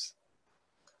times.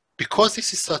 Because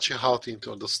this is such a hard thing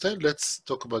to understand, let's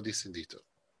talk about this in detail.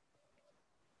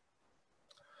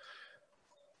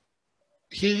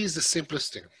 Here is the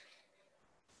simplest thing.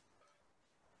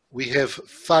 We have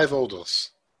 5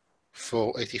 orders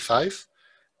for 85,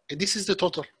 and this is the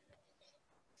total.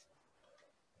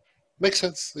 Makes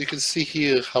sense. You can see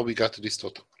here how we got to this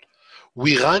total.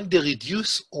 We run the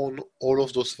reduce on all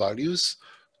of those values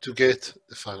to get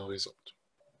the final result.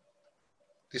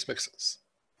 This makes sense.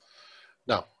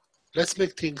 Now, let's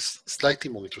make things slightly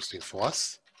more interesting for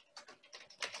us.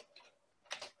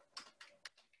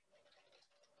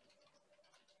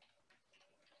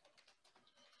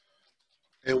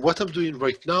 And what I'm doing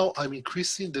right now, I'm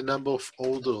increasing the number of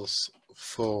orders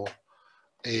for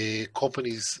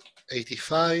companies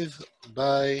 85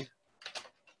 by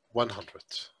 100.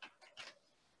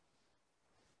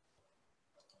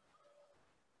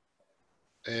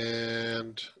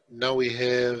 And now we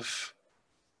have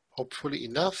hopefully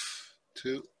enough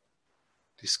to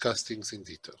discuss things in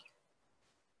detail.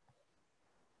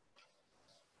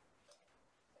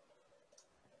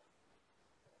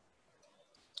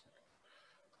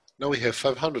 Now we have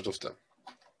 500 of them,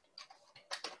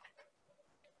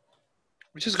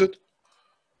 which is good.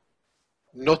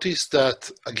 Notice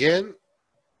that, again,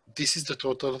 this is the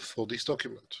total for this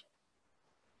document.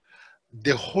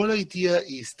 The whole idea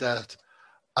is that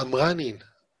I'm running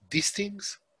these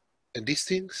things and these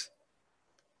things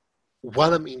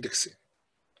while I'm indexing.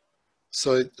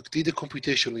 So I did a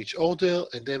computation on each order,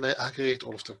 and then I aggregate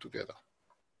all of them together.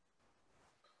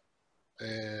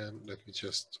 And let me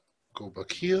just go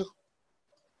back here.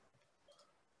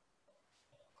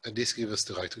 And this gives us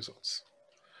the right results.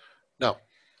 Now,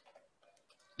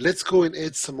 let's go and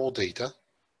add some more data.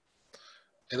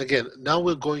 And again, now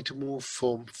we're going to move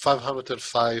from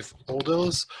 505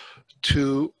 orders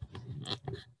to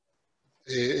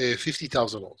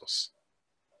 50,000 orders.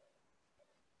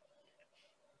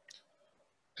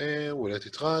 And we'll let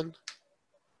it run.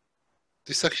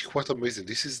 This is actually quite amazing.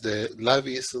 This is the live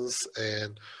instance,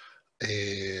 and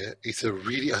it's a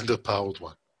really underpowered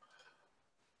one.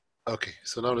 Okay,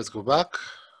 so now let's go back.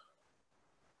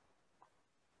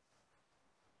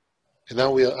 And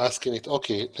now we are asking it,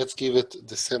 okay, let's give it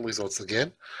the same results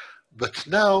again. But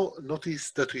now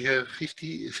notice that we have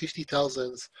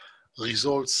 50,000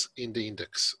 results in the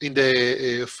index, in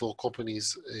the for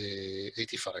companies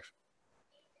 85.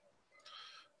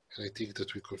 And I think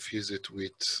that we confuse it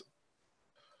with,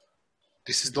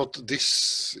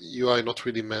 this UI not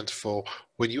really meant for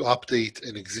when you update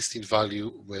an existing value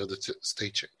where the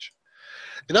state change.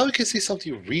 And now we can see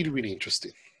something really, really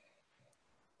interesting.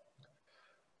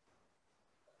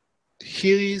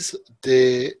 Here is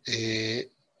the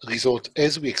result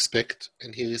as we expect,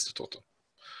 and here is the total.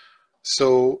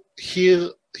 So here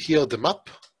are the map,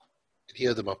 and here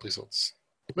are the map results.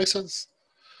 Makes sense?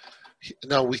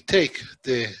 Now we take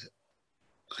the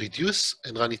reduce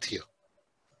and run it here.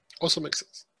 Also makes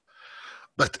sense.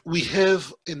 But we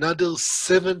have another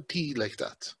 70 like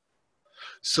that.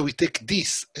 So we take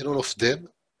this and all of them,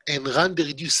 and run the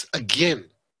reduce again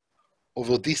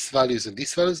over these values and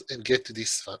these values and get to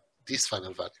this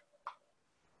final value.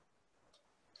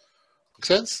 Make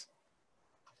sense?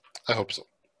 I hope so.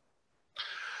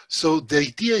 So the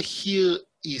idea here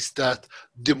is that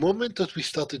the moment that we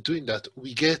started doing that,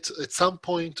 we get, at some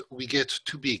point, we get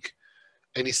too big.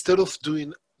 And instead of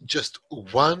doing just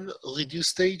one reduce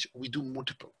stage, we do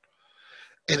multiple.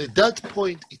 And at that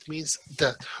point, it means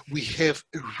that we have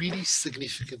a really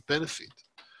significant benefit,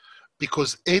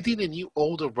 because adding a new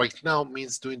order right now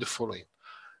means doing the following.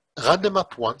 Run the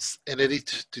map once and add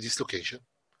it to this location.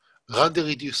 Run the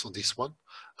reduce on this one,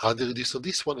 run the reduce on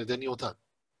this one, and then you're done.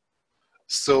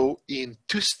 So in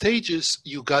 2 stages,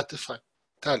 you got the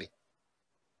tally.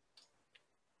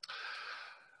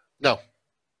 Now,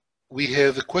 we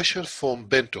have a question from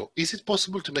Bento. Is it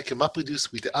possible to make a map reduce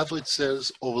with the average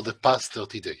sales over the past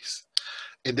 30 days?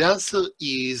 And the answer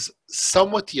is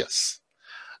somewhat yes.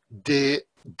 The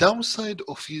downside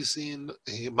of using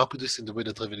a map reduce in the way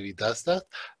that RavenDB does that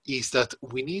is that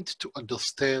we need to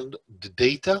understand the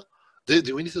data. We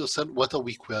need to understand what are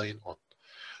we querying on.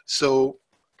 So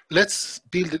let's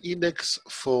build an index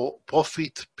for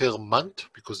profit per month,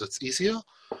 because that's easier,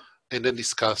 and then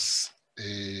discuss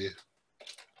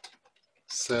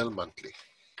sell monthly.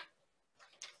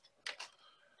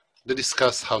 Then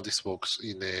discuss how this works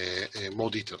in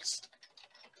more details.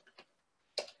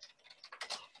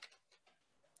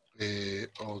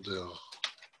 Order.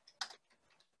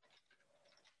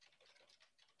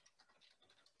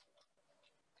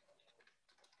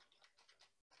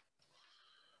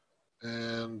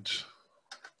 And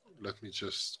let me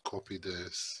just copy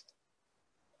this.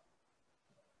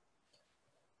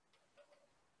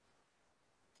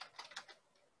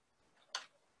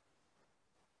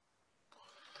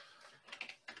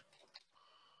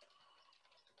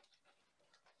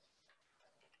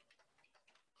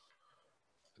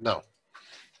 Now,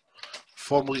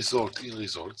 form result in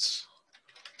results,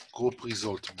 group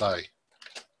result by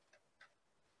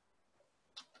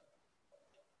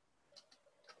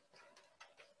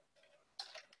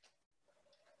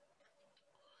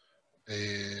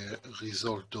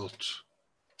result dot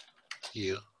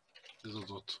here, result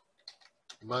dot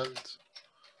month.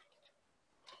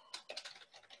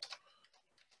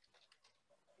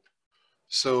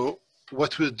 So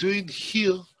what we're doing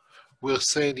here, we're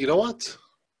saying, you know what?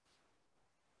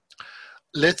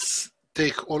 Let's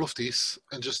take all of this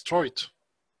and just throw it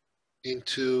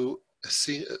into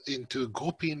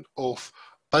grouping of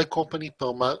by company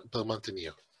per month and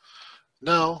year.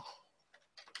 Now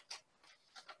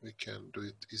we can do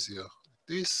it easier like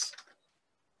this.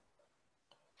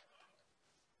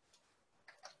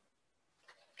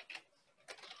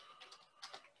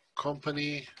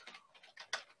 Company,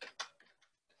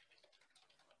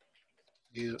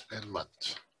 year and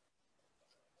month.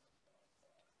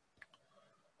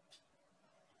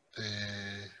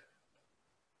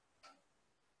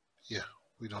 Yeah,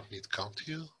 we don't need count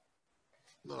here.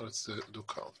 No, let's do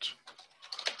count.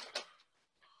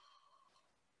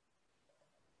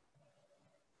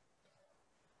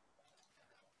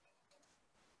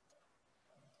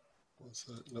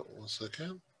 One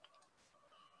second.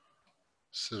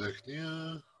 Select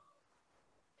new.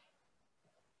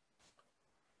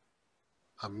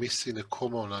 I'm missing a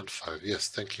comma on line 5. Yes,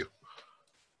 thank you.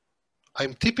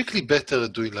 I'm typically better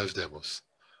at doing live demos.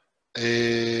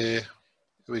 Here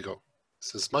we go. It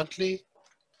says monthly.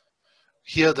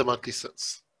 Here are the monthly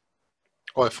sales.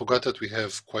 Oh, I forgot that we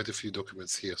have quite a few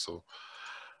documents here, so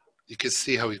you can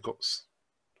see how it goes.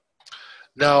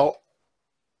 Now,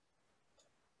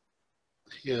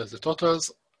 here are the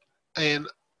totals. And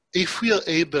if we are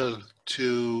able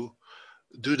to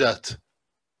do that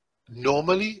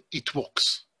normally, it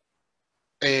works.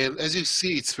 And as you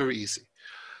see, it's very easy.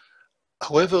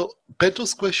 However,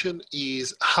 Bento's question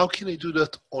is, how can I do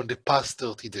that on the past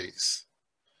 30 days?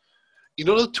 In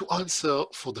order to answer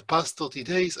for the past 30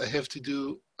 days, I have to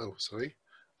do,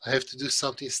 I have to do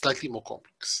something slightly more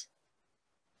complex.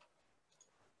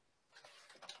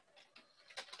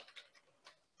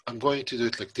 I'm going to do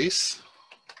it like this.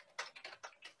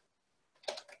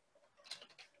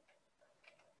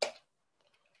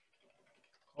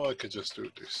 Or I could just do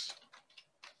this.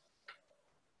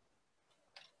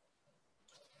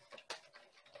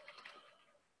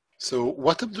 So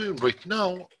what I'm doing right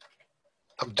now,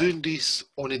 I'm doing this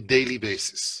on a daily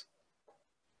basis.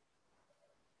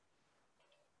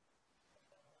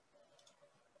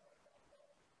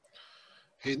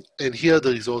 And here are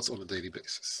the results on a daily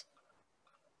basis.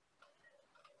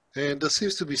 And there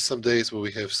seems to be some days where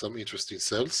we have some interesting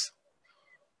sales,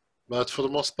 but for the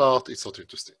most part, it's not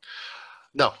interesting.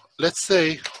 Now, let's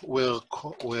say we're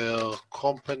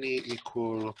company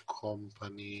equal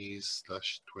companies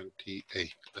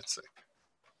 /28, let's say.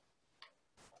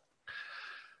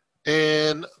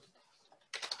 And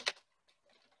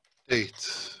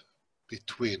date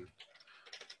between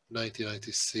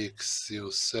 1996,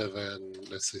 07,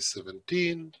 let's say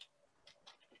 17.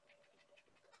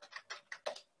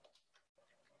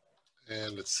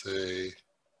 And let's say,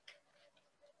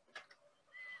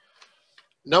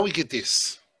 now we get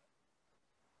this,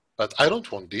 but I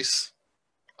don't want this.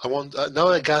 I want, now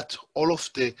I got all of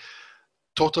the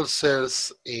total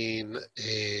sales in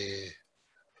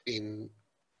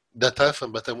that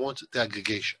item, but I want the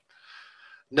aggregation.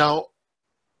 Now,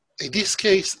 in this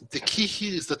case, the key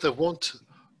here is that I want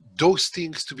those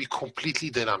things to be completely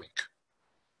dynamic.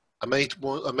 I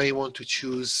may want to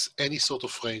choose any sort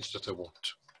of range that I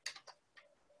want.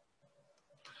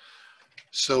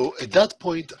 So at that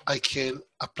point, I can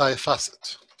apply a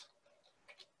facet.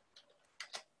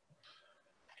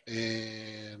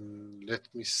 And let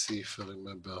me see if I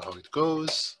remember how it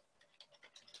goes.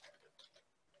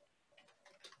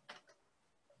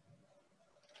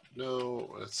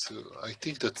 No, I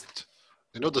think that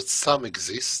I know that sum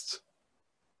exists.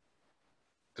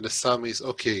 And the sum is,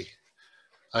 okay,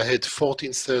 I had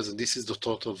 14 cells and this is the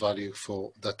total value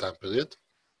for that time period.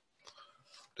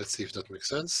 Let's see if that makes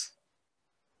sense.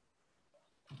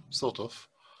 Sort of.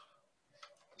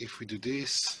 If we do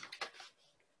this,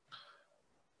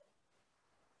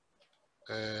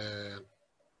 and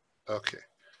okay,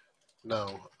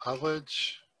 now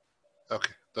average,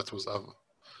 okay, that was average.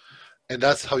 And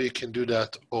that's how you can do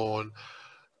that on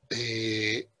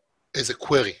as a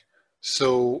query.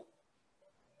 So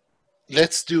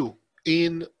let's do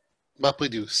in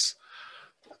MapReduce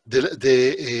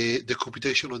the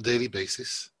computation on daily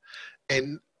basis.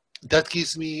 And that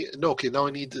gives me, no, okay, now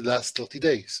I need the last 30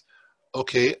 days.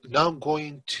 Okay, now I'm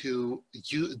going to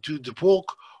do the work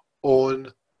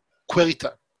on query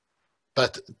time.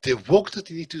 But the work that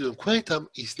you need to do on query time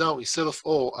is now, instead of,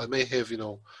 oh, I may have,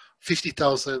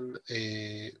 50,000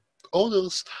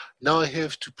 orders, now I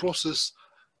have to process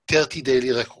 30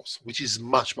 daily records, which is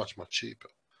much, much, much cheaper.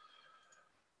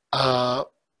 On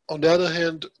the other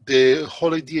hand, the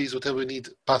whole idea is whatever you need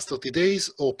past 30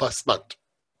 days or past month.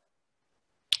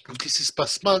 If this is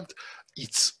past month,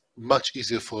 it's much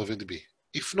easier for RavenDB.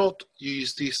 If not, you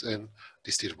use this and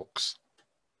this still works.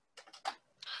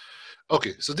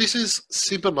 Okay, so this is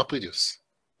simple MapReduce.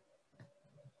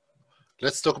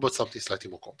 Let's talk about something slightly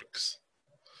more complex.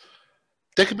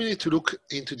 Take a minute to look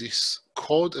into this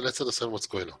code and let's understand what's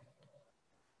going on.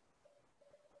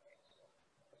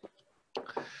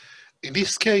 In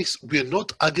this case, we are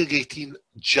not aggregating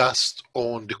just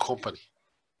on the company.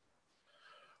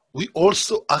 We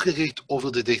also aggregate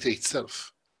over the data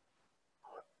itself.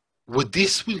 What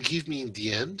this will give me in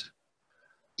the end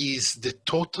is the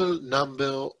total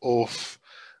number of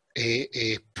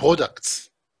products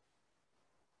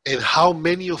and how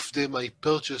many of them I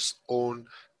purchase on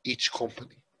each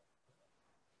company.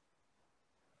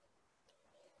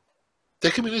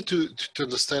 Take a minute to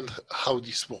understand how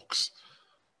this works.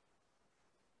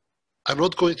 I'm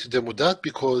not going to demo that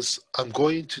because I'm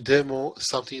going to demo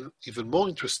something even more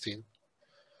interesting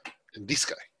than this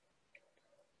guy.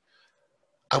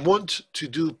 I want to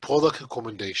do product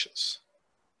recommendations.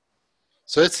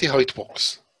 So let's see how it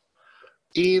works.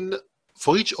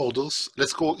 For each orders,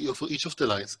 let's go for each of the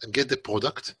lines and get the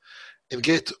product and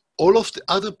get all of the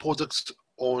other products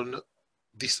on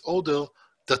this order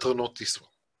that are not this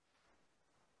one.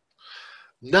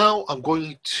 Now I'm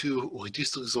going to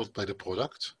reduce the result by the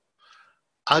product,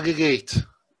 aggregate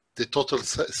the total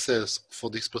sales for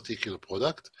this particular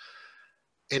product,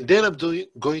 and then I'm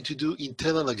going to do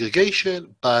internal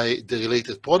aggregation by the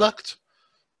related product,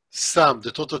 sum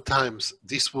the total times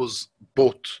this was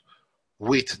bought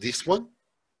with this one,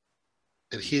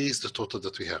 and here is the total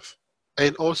that we have.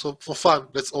 And also for fun,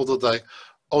 let's order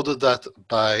that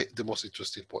by the most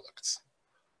interesting products.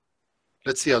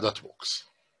 Let's see how that works.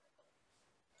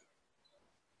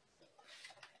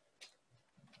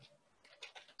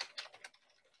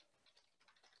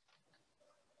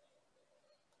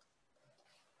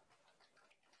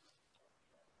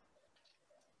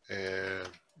 And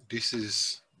this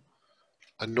is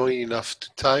annoying enough to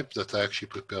type that I actually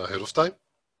prepare ahead of time.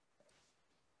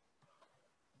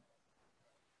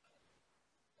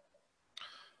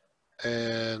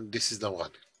 And this is now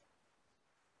running.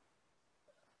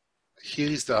 Here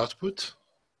is the output.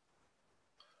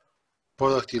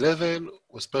 Product 11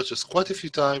 was purchased quite a few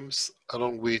times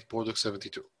along with product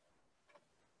 72.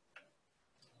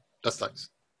 That's nice.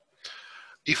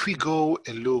 If we go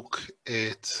and look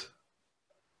at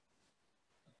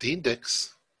the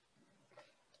index,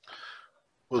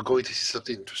 we're going to see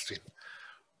something interesting.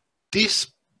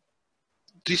 These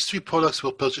three products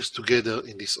were purchased together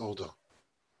in this order.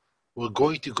 We're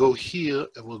going to go here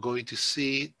and we're going to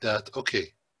see that,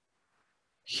 okay,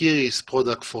 here is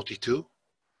product 42.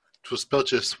 It was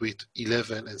purchased with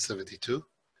 11 and 72.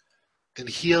 And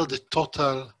here the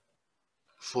total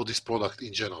for this product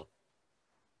in general.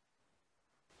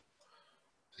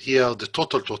 Here the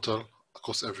total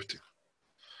across everything.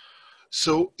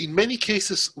 So in many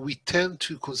cases, we tend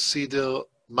to consider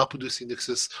MapReduce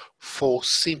indexes for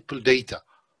simple data,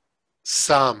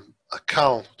 sum,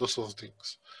 account, those sort of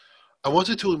things. I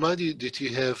wanted to remind you that you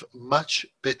have much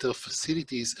better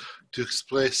facilities to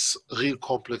express real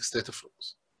complex data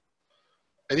flows.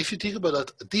 And if you think about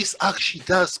that, this actually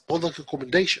does product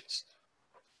recommendations.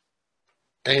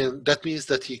 And that means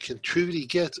that you can truly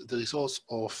get the results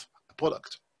of a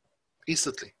product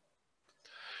instantly.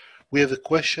 We have a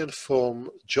question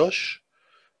from Josh.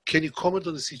 Can you comment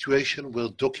on the situation where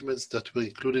documents that were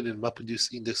included in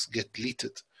MapReduce index get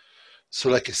deleted? So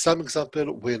like a sum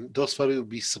example, when those values will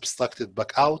be subtracted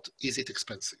back out, is it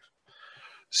expensive?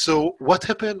 So what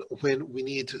happened when we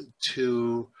need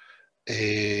to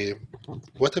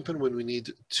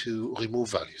remove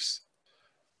values?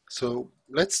 So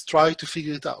let's try to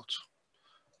figure it out.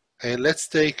 And let's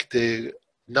take the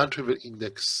non-trivial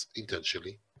index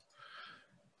intentionally.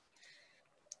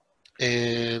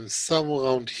 And somewhere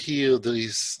around here, there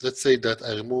is, let's say that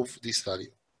I remove this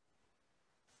value.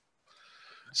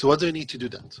 So what do I need to do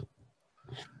that?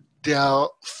 There are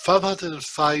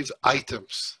 505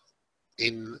 items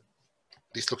in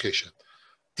this location.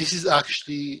 This is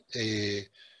actually a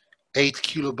 8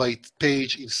 kilobyte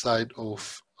page inside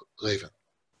of Raven.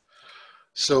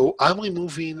 So I'm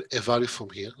removing a value from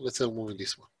here. Let's say I'm removing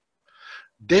this one.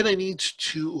 Then I need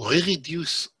to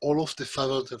re-reduce all of the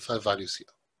 505 values here.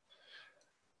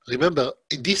 Remember,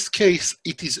 in this case,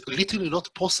 it is literally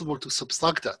not possible to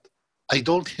subtract that. I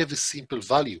don't have a simple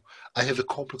value. I have a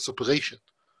complex operation.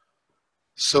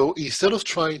 So instead of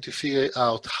trying to figure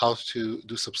out how to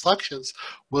do subtractions,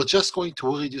 we're just going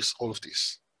to reduce all of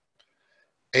this.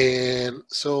 And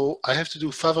so I have to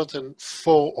do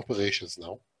 504 operations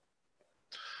now.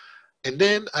 And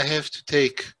then I have to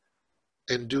take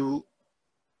and do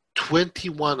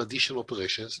 21 additional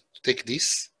operations to take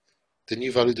this, the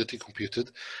new value that we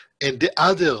computed, and the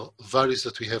other values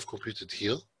that we have computed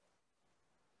here,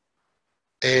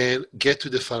 and get to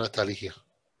the final tally here.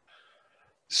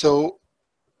 So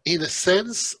in a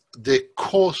sense, the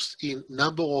cost in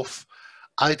number of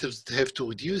items that have to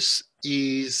reduce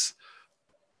is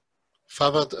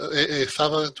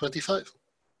 525,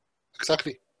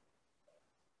 exactly.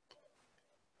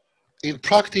 In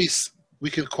practice, we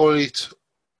can call it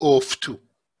of 2,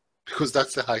 because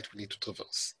that's the height we need to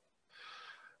traverse.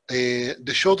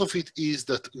 The short of it is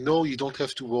that no, you don't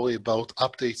have to worry about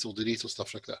updates or deletes or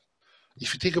stuff like that.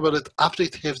 If you think about it,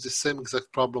 update has the same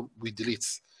exact problem with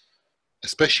deletes,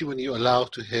 especially when you allow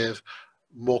to have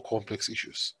more complex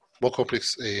issues, more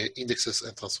complex indexes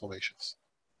and transformations.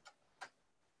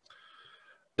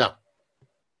 Now,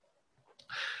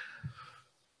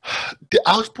 the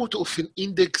output of an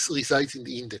index resides in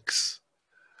the index.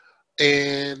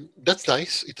 And that's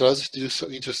nice. It allows us to do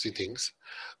some interesting things.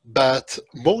 But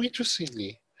more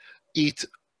interestingly, it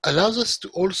allows us to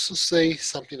also say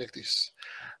something like this.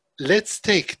 Let's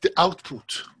take the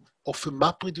output of a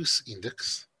MapReduce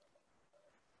index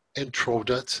and throw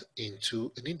that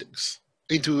into an index,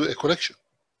 into a collection.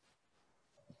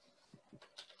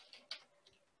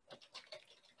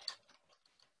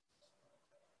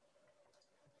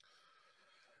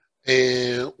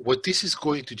 And what this is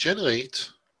going to generate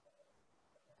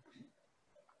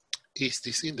is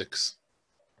this index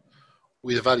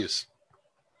with the values.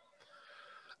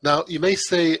 Now, you may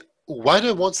say, why do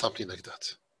I want something like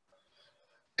that?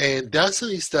 And the answer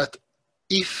is that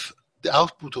if the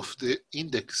output of the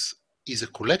index is a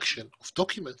collection of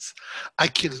documents, I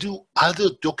can do other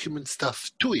document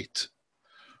stuff to it.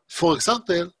 For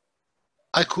example,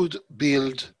 I could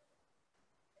build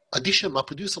additional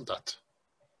MapReduce on that.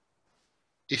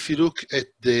 If you look at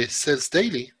the sales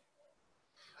daily,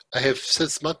 I have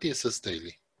sales monthly and sales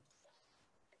daily.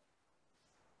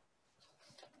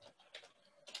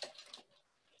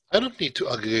 I don't need to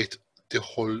aggregate the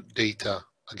whole data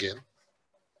again.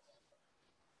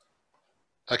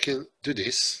 I can do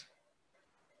this.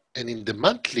 And in the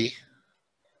monthly,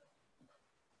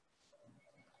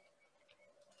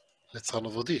 let's run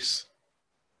over this.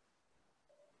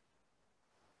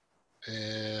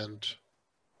 And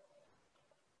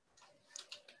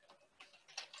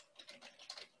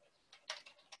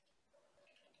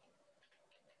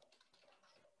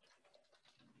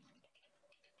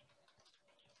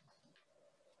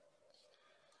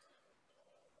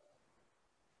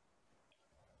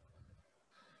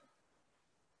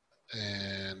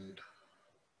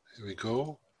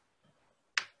go.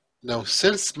 Now,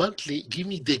 sales monthly give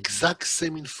me the exact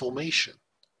same information,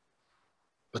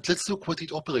 but let's look what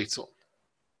it operates on.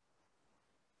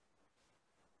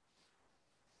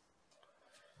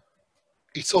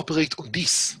 It's operate on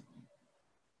this.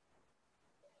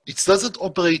 It doesn't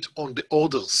operate on the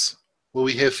orders where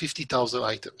we have 50,000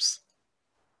 items.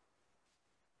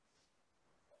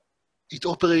 It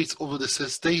operates over the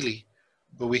sales daily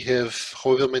where we have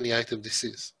however many items this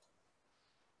is.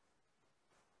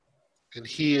 And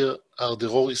here are the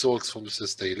raw results from the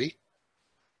sales daily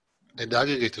and the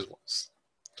aggregated ones.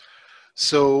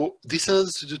 So this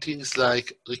has to do things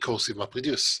like recursive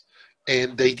MapReduce.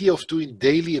 And the idea of doing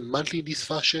daily and monthly in this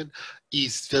fashion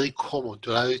is very common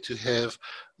to allow you to have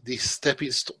these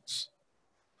stepping stones.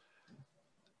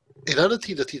 Another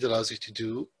thing that it allows you to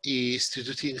do is to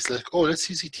do things like, oh, let's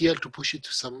use ETL to push it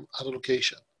to some other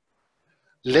location.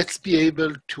 Let's be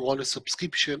able to run a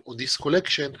subscription on this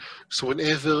collection, so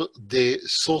whenever the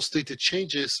source data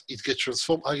changes, it gets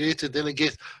transformed, aggregated, then I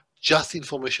get just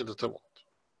information that I want.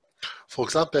 For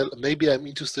example, maybe I'm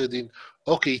interested in,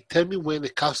 okay, tell me when a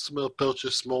customer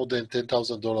purchased more than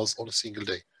 $10,000 on a single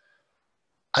day.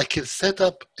 I can set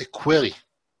up a query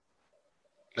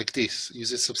like this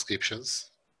using subscriptions.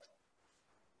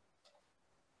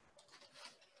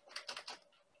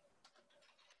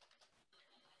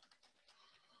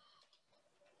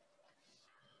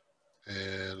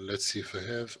 And let's see if I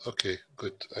have, okay,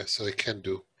 good. So I can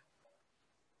do.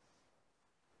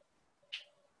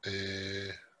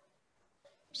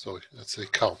 Sorry, let's say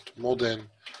count more than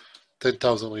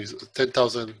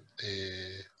 10,000.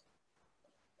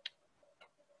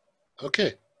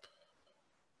 Okay.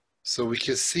 So we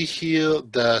can see here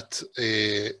that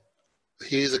here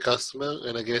is a customer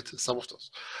and I get some of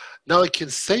those. Now I can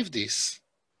save this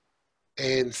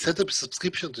and set up a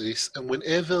subscription to this. And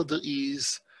whenever there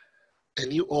is a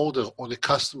new order on a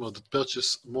customer that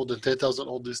purchased more than 10,000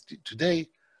 orders today,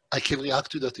 I can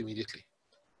react to that immediately.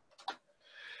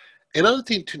 Another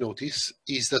thing to notice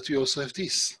is that we also have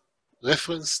this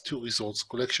reference to results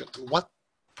collection.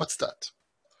 What's that?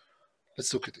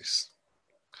 Let's look at this.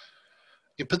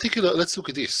 In particular, let's look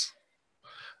at this.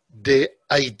 The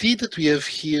ID that we have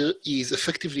here is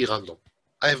effectively random.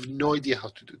 I have no idea how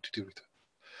to deal with it.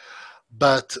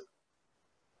 But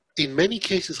in many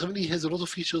cases, RavenDB has a lot of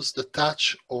features that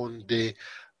touch on the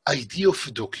ID of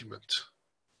a document.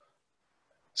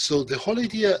 So the whole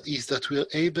idea is that we are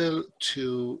able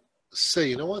to say,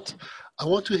 you know what, I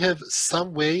want to have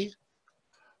some way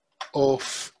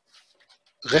of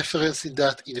referencing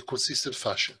that in a consistent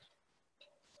fashion.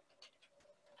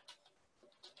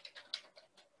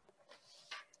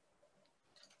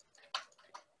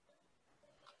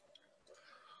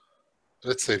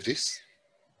 Let's save this.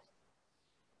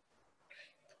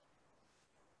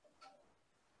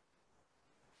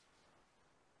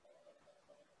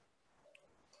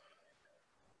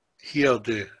 Here are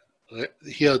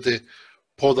the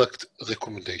product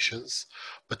recommendations,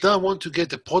 but now I want to get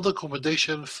the product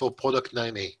recommendation for product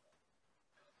 9A.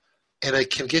 And I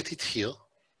can get it here,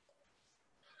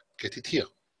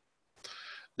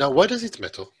 Now, why does it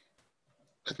matter?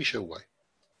 Let me show you why.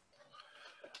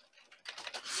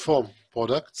 From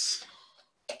products,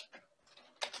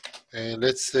 and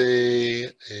let's say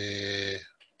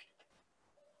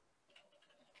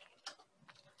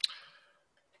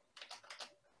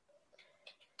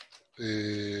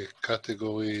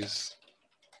categories.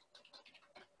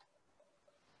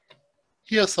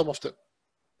 Here are some of them,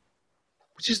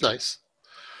 which is nice.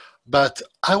 But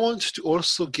I want to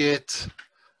also get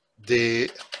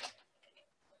the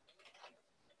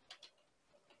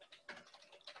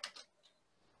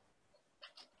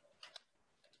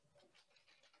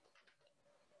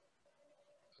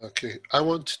I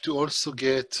want to also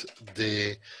get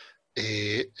the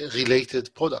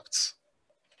related products.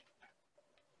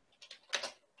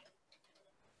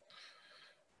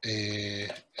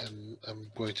 And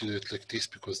I'm going to do it like this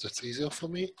because that's easier for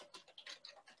me.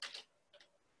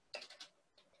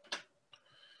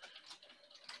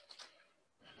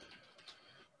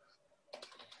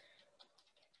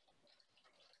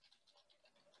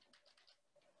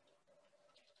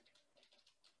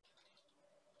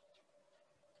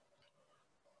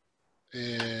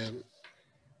 And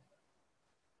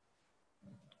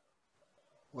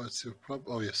what's your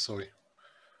problem? Oh, yes, sorry.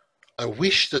 I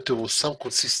wish that there was some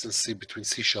consistency between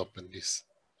C# and this.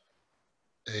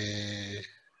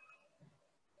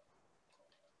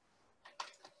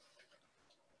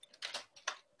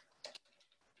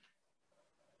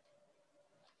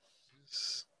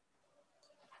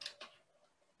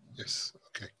 Yes,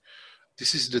 okay.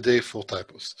 This is the day for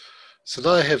typos. So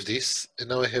now I have this, and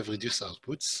now I have reduced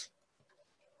outputs.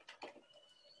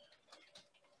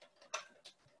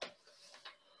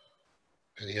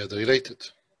 And here the related.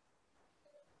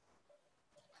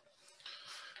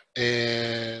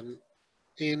 And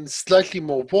in slightly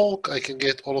more work, I can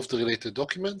get all of the related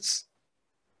documents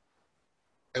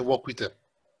and work with them.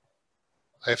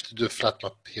 I have to do a flat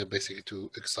map here basically to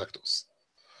extract those.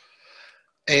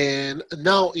 And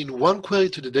now in one query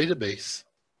to the database,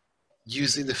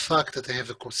 using the fact that I have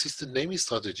a consistent naming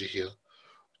strategy here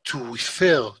to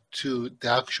refer to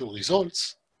the actual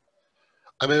results,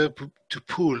 I'm able to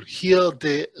pull here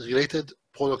the related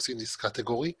products in this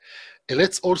category. And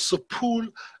let's also pull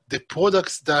the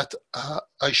products that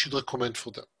I should recommend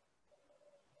for them.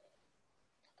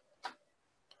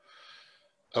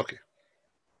 Okay.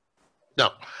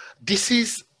 Now, this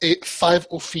is a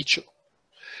 5.0 feature.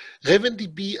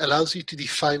 RavenDB allows you to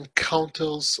define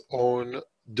counters on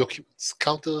documents.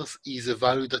 Counters is a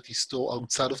value that is stored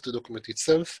outside of the document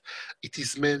itself. It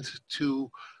is meant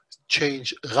to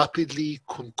change rapidly,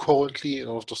 concurrently, and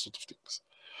all of those sort of things.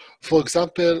 For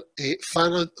example, a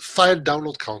file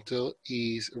download counter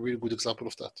is a really good example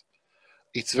of that.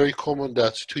 It's very common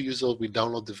that two users will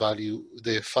download the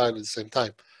file at the same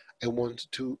time and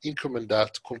want to increment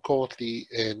that concurrently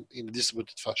and in a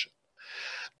distributed fashion.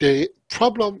 The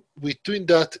problem with doing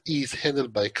that is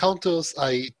handled by counters.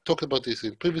 I talked about this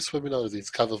in previous webinars. It's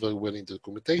covered very well in the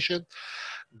documentation.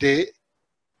 The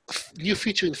new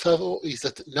feature in 5.0 is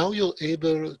that now you're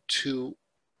able to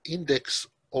index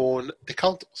on the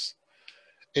counters.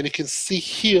 And you can see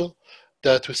here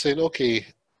that we're saying, okay,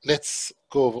 let's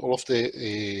go over all of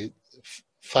the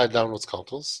file downloads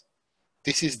counters.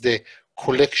 This is the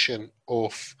collection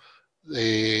of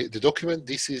the document.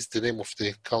 This is the name of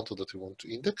the counter that we want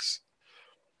to index.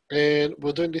 And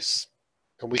we're doing this.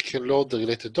 And we can load the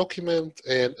related document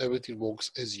and everything works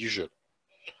as usual.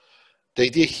 The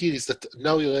idea here is that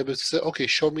now you're able to say, okay,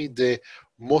 show me the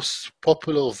most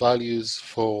popular values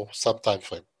for some time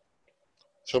frame.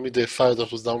 Show me the file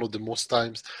that was downloaded the most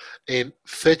times and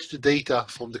fetch the data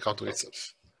from the counter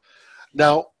itself.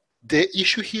 Now, the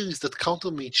issue here is that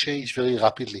counter may change very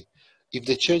rapidly. If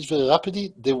they change very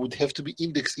rapidly, they would have to be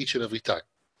indexed each and every time.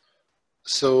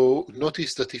 So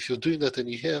notice that if you're doing that and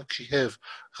you actually have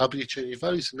rapidly changing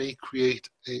values, it may create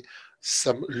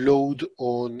some load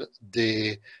on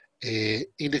the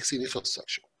indexing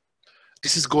infrastructure.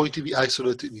 This is going to be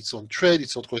isolated in its own thread.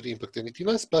 It's not going to impact anything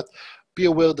else, but be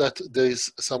aware that there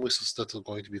is some resources that are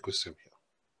going to be consumed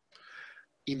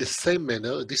here. In the same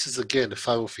manner, this is again a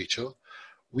 5.0 feature.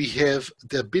 We have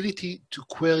the ability to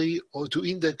query or to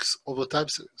index over time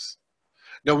series.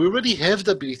 Now, we already have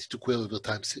the ability to query over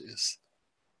time series.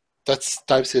 That's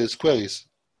time series queries.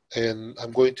 And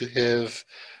I'm going to have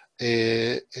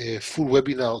a full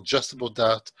webinar just about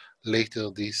that later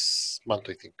this month,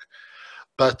 I think.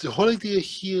 But the whole idea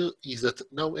here is that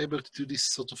now I'm able to do this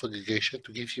sort of aggregation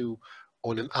to give you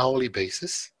on an hourly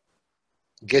basis,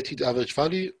 get you the average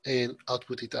value and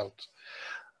output it out.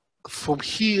 From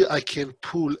here, I can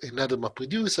pull another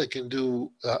MapReduce. I can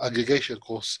do aggregation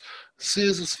across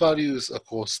series of values,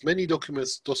 across many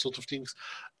documents, those sort of things,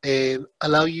 and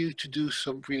allow you to do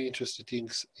some really interesting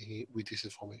things with this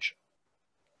information.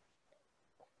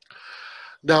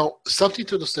 Now, something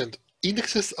to understand,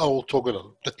 indexes are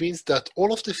orthogonal. That means that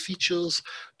all of the features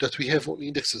that we have on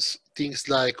indexes, things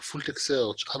like full text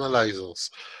search, analyzers,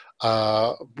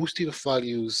 boosting of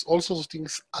values, all sorts of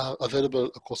things are available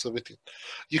across everything.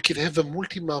 You can have a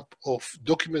multi-map of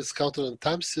documents, counter, and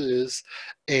time series,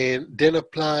 and then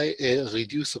apply a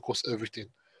reduce across everything.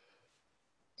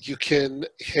 You can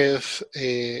have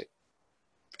a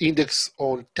index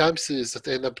on time series that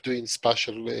end up doing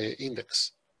spatial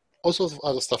index. All sorts of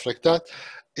other stuff like that.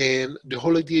 And the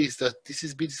whole idea is that this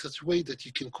is built in such a way that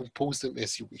you can compose them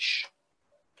as you wish.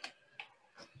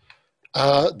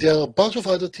 There are a bunch of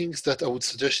other things that I would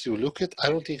suggest you look at. I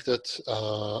don't think that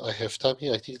I have time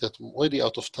here. I think that I'm already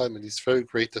out of time, and it's very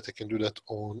great that I can do that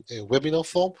on a webinar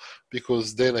form,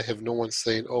 because then I have no one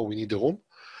saying, oh, we need a room.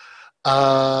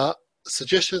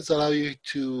 Suggestions allow you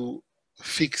to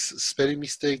fix spelling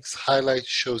mistakes. Highlight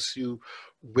shows you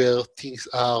where things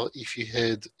are if you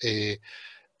had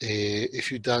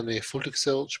if you've done a full text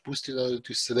search. Boosting allows you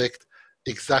to select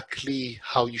exactly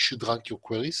how you should rank your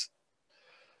queries.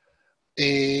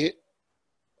 There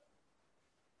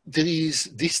is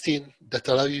this thing that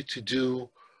allows you to do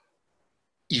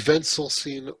event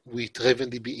sourcing with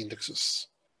RavenDB indexes.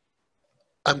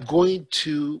 I'm going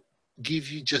to give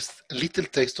you just a little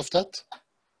taste of that.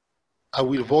 I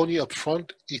will warn you up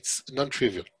front, it's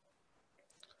non-trivial.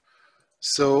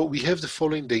 So we have the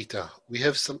following data. We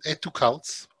have some add to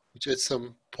carts, which adds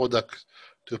some product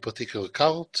to a particular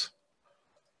cart.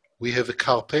 We have a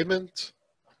car payment,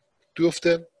 2 of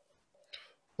them,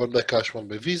 one by cash, one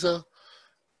by Visa.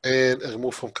 and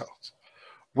remove from cart.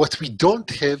 What we don't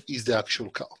have is the actual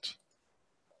cart.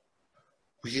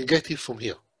 We can get it from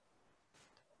here.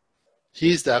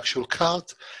 Here's the actual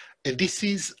cart, and this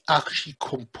is actually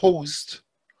composed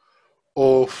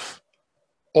of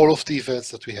all of the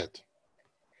events that we had.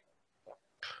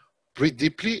 Breathe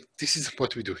deeply, this is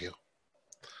what we do here.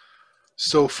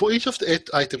 So for each of the add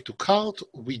item to cart,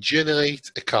 we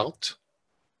generate a cart,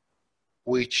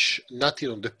 which nothing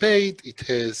on the page, it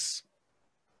has,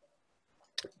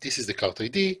 this is the cart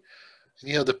ID, and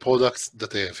here are the products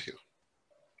that I have here.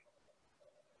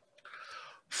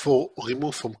 For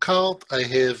remove from cart, I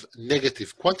have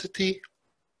negative quantity,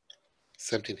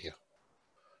 same thing here.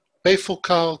 Pay for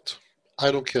cart,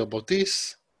 I don't care about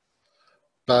this,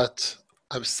 but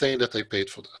I'm saying that I paid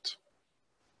for that.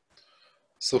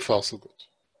 So far, so good.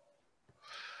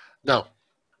 Now,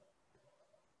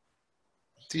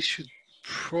 this should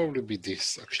probably be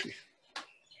this, actually.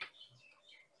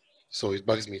 So it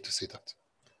bugs me to see that.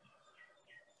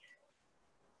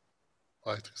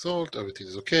 Right result, everything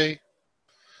is okay.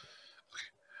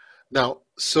 Now,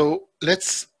 so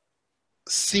let's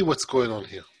see what's going on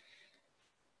here.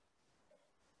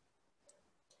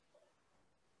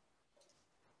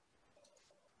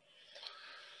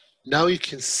 Now you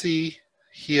can see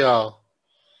here,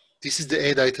 this is the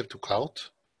add item to cart.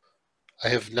 I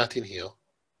have nothing here.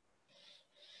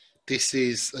 This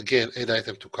is, again, add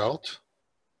item to cart.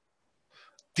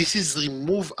 This is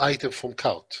remove item from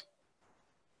cart.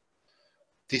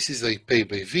 This is a pay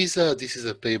by Visa. This is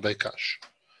a pay by cash.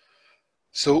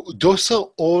 So those are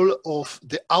all of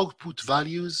the output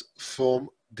values from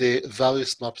the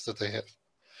various maps that I have.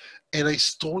 And I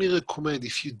strongly recommend,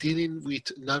 if you're dealing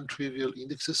with non-trivial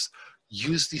indexes,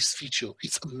 use this feature.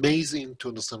 It's amazing to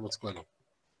understand what's going on.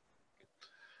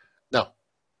 Now,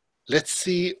 let's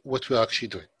see what we're actually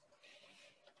doing.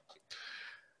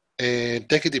 And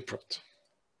take a deep breath.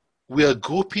 We are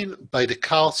grouping by the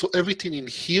card, so everything in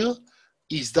here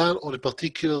is done on a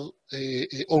particular,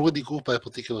 already grouped by a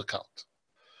particular card.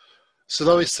 So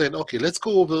now we're saying, okay, let's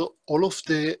go over all of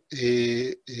the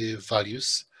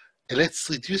values and let's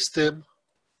reduce them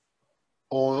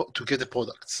to get the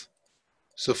products.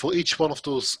 So for each one of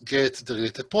those, get the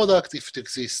related product. If it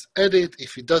exists, add it.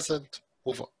 If it doesn't,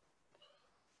 move on.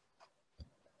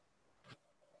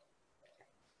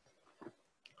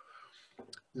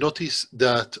 Notice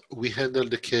that we handle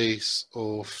the case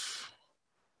of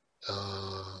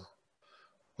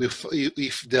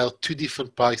if there are two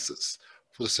different prices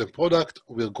for the same product,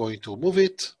 we're going to remove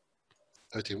it.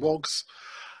 Everything works.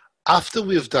 After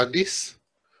we have done this,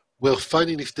 we're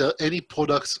finding if there are any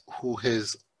products who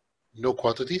has no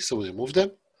quantity, so we remove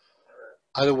them.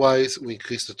 Otherwise, we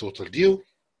increase the total due.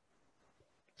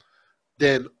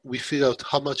 Then we figure out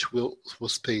how much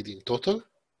was paid in total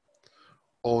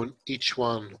on each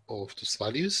one of those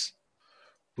values.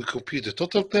 We compute the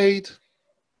total paid,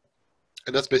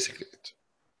 and that's basically it.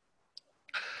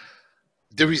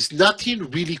 There is nothing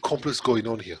really complex going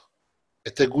on here.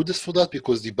 And thank goodness for that,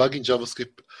 because debugging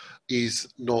JavaScript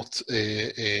is not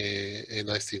a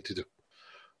nice thing to do.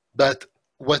 But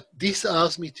what this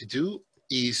allows me to do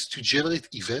is to generate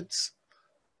events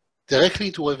directly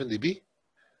into RavenDB,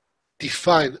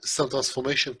 define some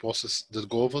transformation process that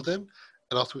go over them,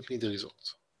 and ultimately the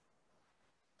result.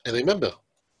 And remember,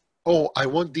 I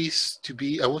want to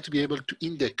be able to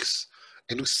index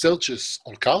and do searches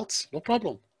on cards, no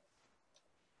problem.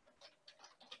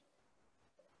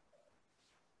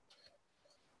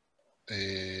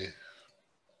 Here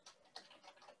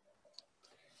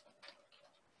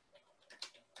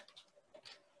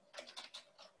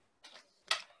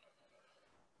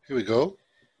we go.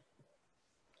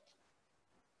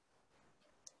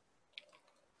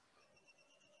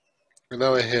 And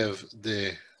now I have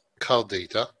the card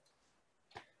data.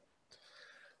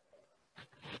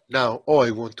 Now,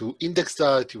 I want to index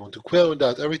that, you want to query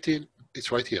that, everything,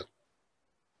 it's right here.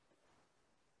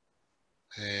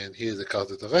 And here's the card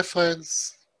data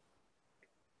reference,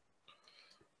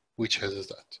 which has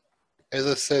that. As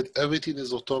I said, everything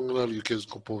is orthogonal, you can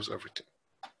compose everything.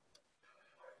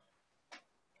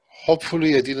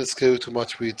 Hopefully I didn't scare you too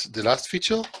much with the last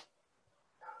feature.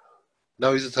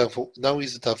 Now is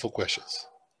the time for questions.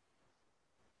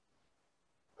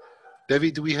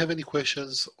 David, do we have any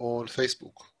questions on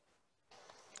Facebook?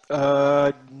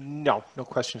 No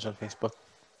questions on Facebook.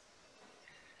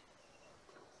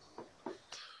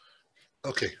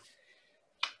 Okay.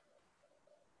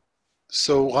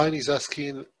 So Ryan is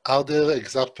asking, are there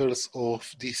examples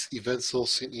of this event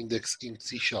sourcing index in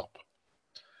C#?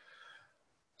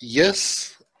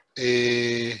 Yes.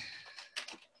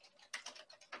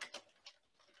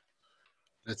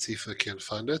 Let's see if I can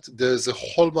find it. There's a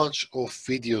whole bunch of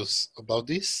videos about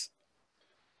this.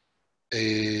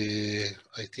 I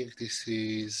think this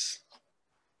is,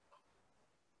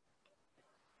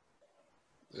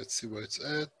 let's see where it's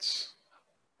at.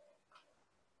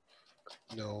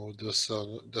 No,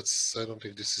 I don't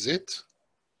think this is it.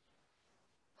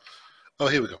 Oh,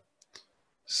 here we go.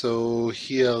 So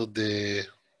here are the,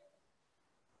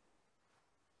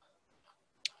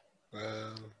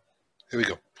 here we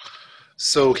go.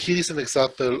 So here is an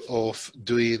example of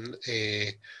doing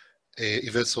a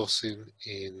event sourcing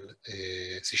in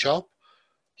C#.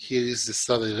 Here is the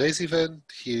start erase event.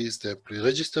 Here is the employee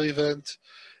register event.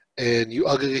 And you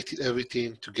aggregated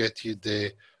everything to get you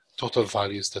the total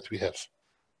values that we have.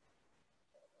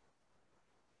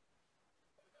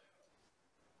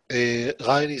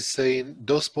 Ryan is saying,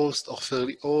 those posts are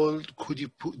fairly old. Could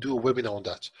you do a webinar on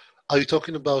that? Are you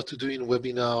talking about doing a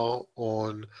webinar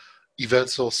on event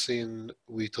sourcing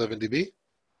with RavenDB?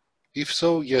 If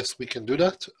so, yes, we can do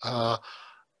that.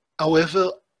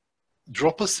 However,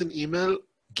 drop us an email,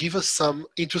 give us some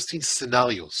interesting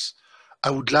scenarios. I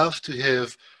would love to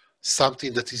have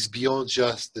something that is beyond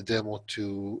just the demo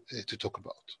to talk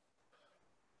about.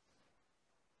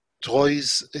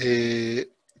 Troy's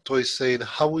saying,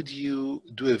 how would you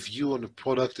do a view on a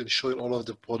product and showing all of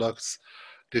the products,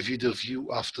 the view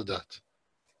after that?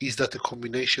 Is that a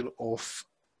combination of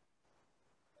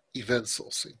event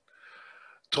sourcing?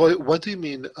 Troy, what do you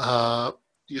mean?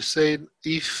 You're saying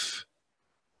if,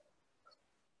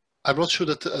 I'm not sure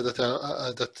that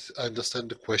I understand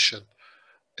the question.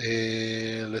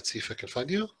 Let's see if I can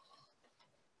find you.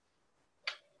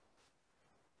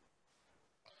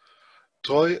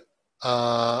 Troy,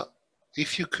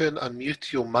 if you can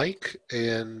unmute your mic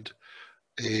and...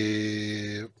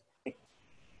 Can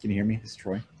you hear me? This is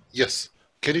Troy. Yes.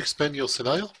 Can you expand your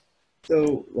scenario?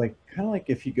 So like, kind of like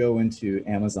if you go into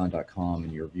Amazon.com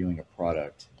and you're viewing a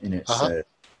product and it says,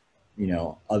 you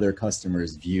know, other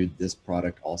customers viewed this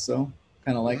product also,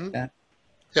 kind of like that.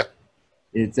 Yeah.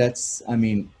 I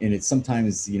mean, and it's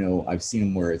sometimes, you know, I've seen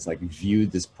them where it's like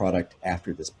viewed this product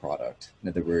after this product. In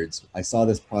other words, I saw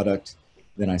this product,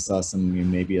 then I saw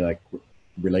some maybe like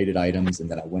related items, and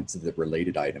then I went to the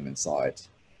related item and saw it.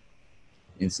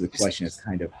 And so the question is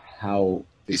kind of how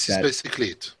this is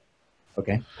basically it.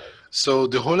 Okay. So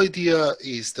the whole idea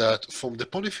is that from the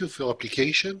point of view of your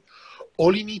application,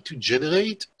 all you need to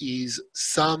generate is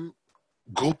some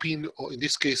grouping, or in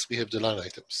this case, we have the line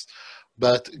items.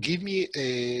 But give me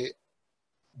the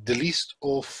list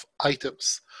of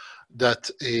items that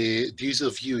the user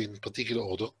view in particular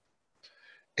order.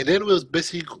 And then we're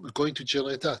basically going to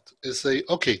generate that and say,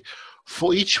 okay,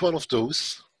 for each one of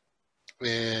those,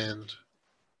 and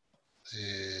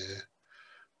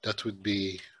that would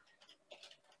be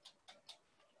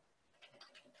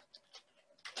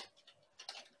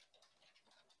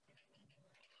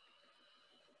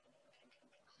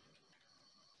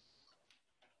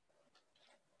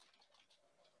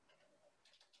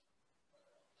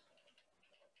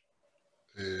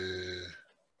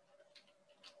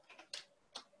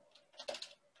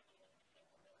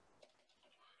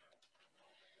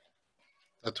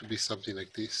that would be something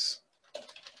like this.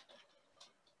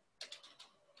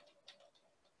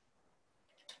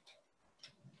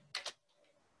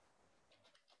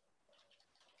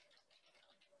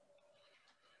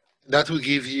 That will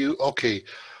give you, okay,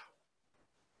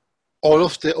 all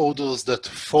of the orders that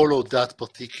follow that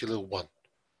particular one.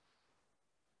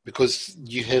 Because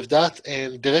you have that,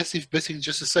 and the rest is basically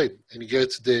just the same, and you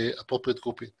get the appropriate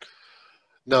grouping.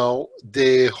 Now,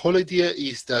 the whole idea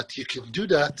is that you can do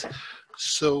that.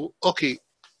 So, okay,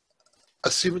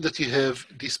 assuming that you have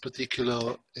this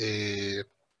particular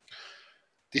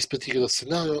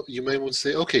scenario, you may want to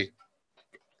say, okay,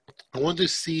 I want to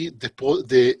see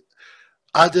the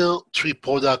other 3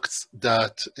 products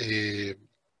that you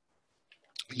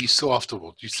saw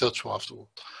afterward, you search for afterward.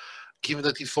 Given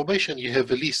that information, you have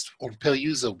a list on per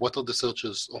user, what are the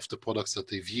searches of the products that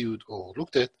they viewed or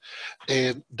looked at,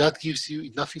 and that gives you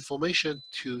enough information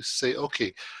to say,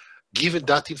 okay, given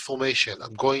that information,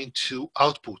 I'm going to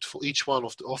output for each one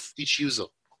of each user.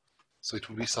 So it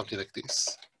will be something like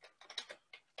this.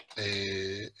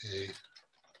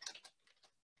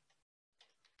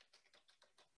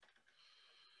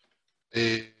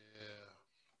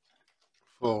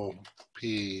 For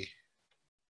P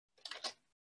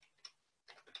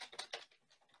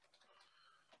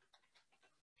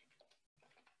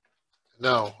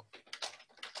now,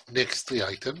 next 3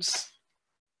 items,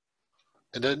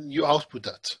 and then you output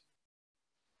that.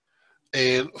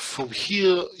 And from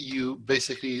here, you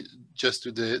basically just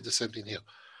do the same thing here.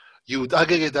 You would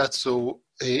aggregate that. So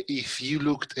if you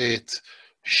looked at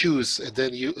shoes, and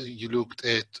then you looked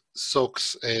at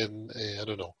socks and I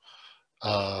don't know,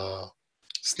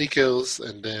 sneakers,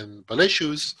 and then ballet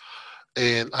shoes,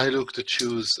 and I looked at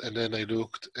shoes, and then I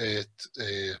looked at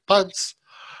pants,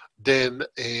 then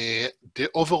the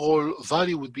overall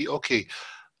value would be, okay,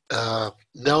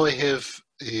 now I have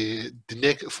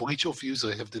for each of you,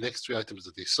 I have the next 3 items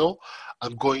that I saw.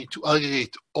 I'm going to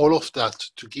aggregate all of that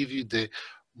to give you the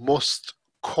most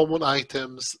common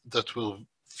items that were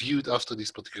viewed after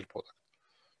this particular product.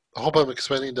 I hope I'm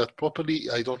explaining that properly.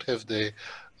 I don't have the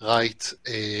right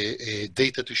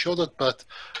data to show that, but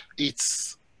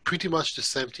it's pretty much the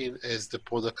same thing as the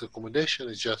product recommendation.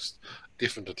 It's just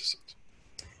different data set.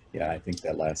 Yeah, I think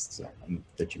that last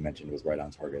that you mentioned was right on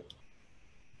target.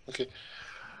 Okay.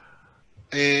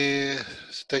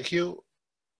 Thank you,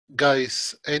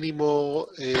 guys. Any more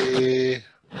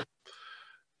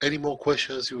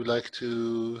questions you would like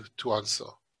to answer?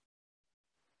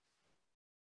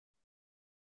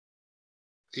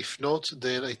 If not,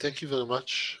 then I thank you very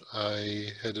much.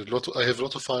 I have a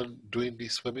lot of fun doing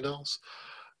these webinars.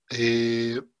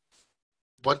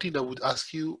 One thing I would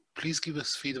ask you, please give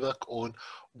us feedback on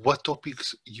what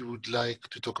topics you would like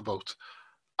to talk about.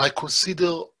 I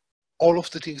consider all of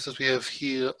the things that we have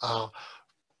here are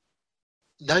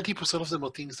 90% of them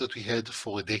are things that we had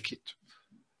for a decade.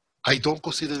 I don't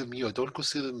consider them new. I don't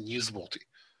consider them newsworthy.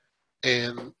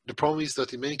 And the problem is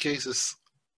that in many cases,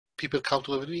 people come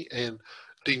to me and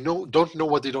they don't know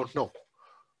what they don't know.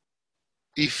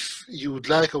 If you would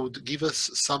like, I would give us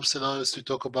some scenarios to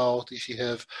talk about. If you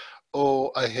have,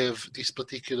 oh, I have this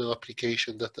particular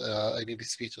application that I need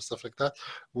this feature, stuff like that,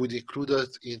 we would include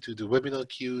that into the webinar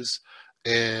queues,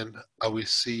 and I will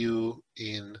see you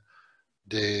in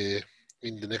the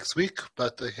next week.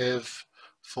 But I have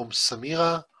from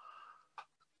Samira,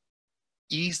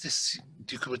 is this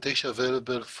documentation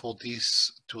available for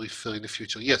this to refer in the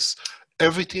future? Yes,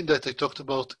 everything that I talked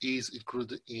about is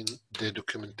included in the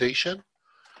documentation.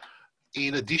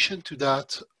 In addition to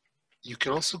that, you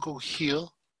can also go here,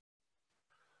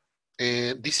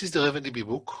 and this is the RavenDB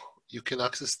book. You can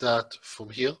access that from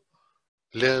here,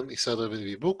 learn inside the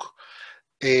RavenDB book.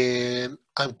 And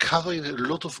I'm covering a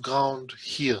lot of ground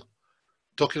here,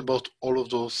 talking about all of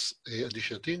those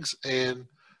additional things. And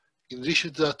in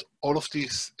addition to that, all of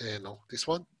these, no, this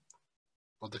one,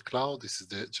 not the cloud, this is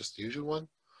just the usual one.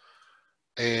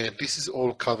 And this is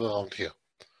all covered around here.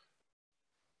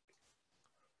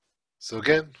 So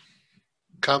again,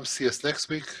 come see us next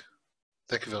week.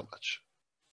 Thank you very much.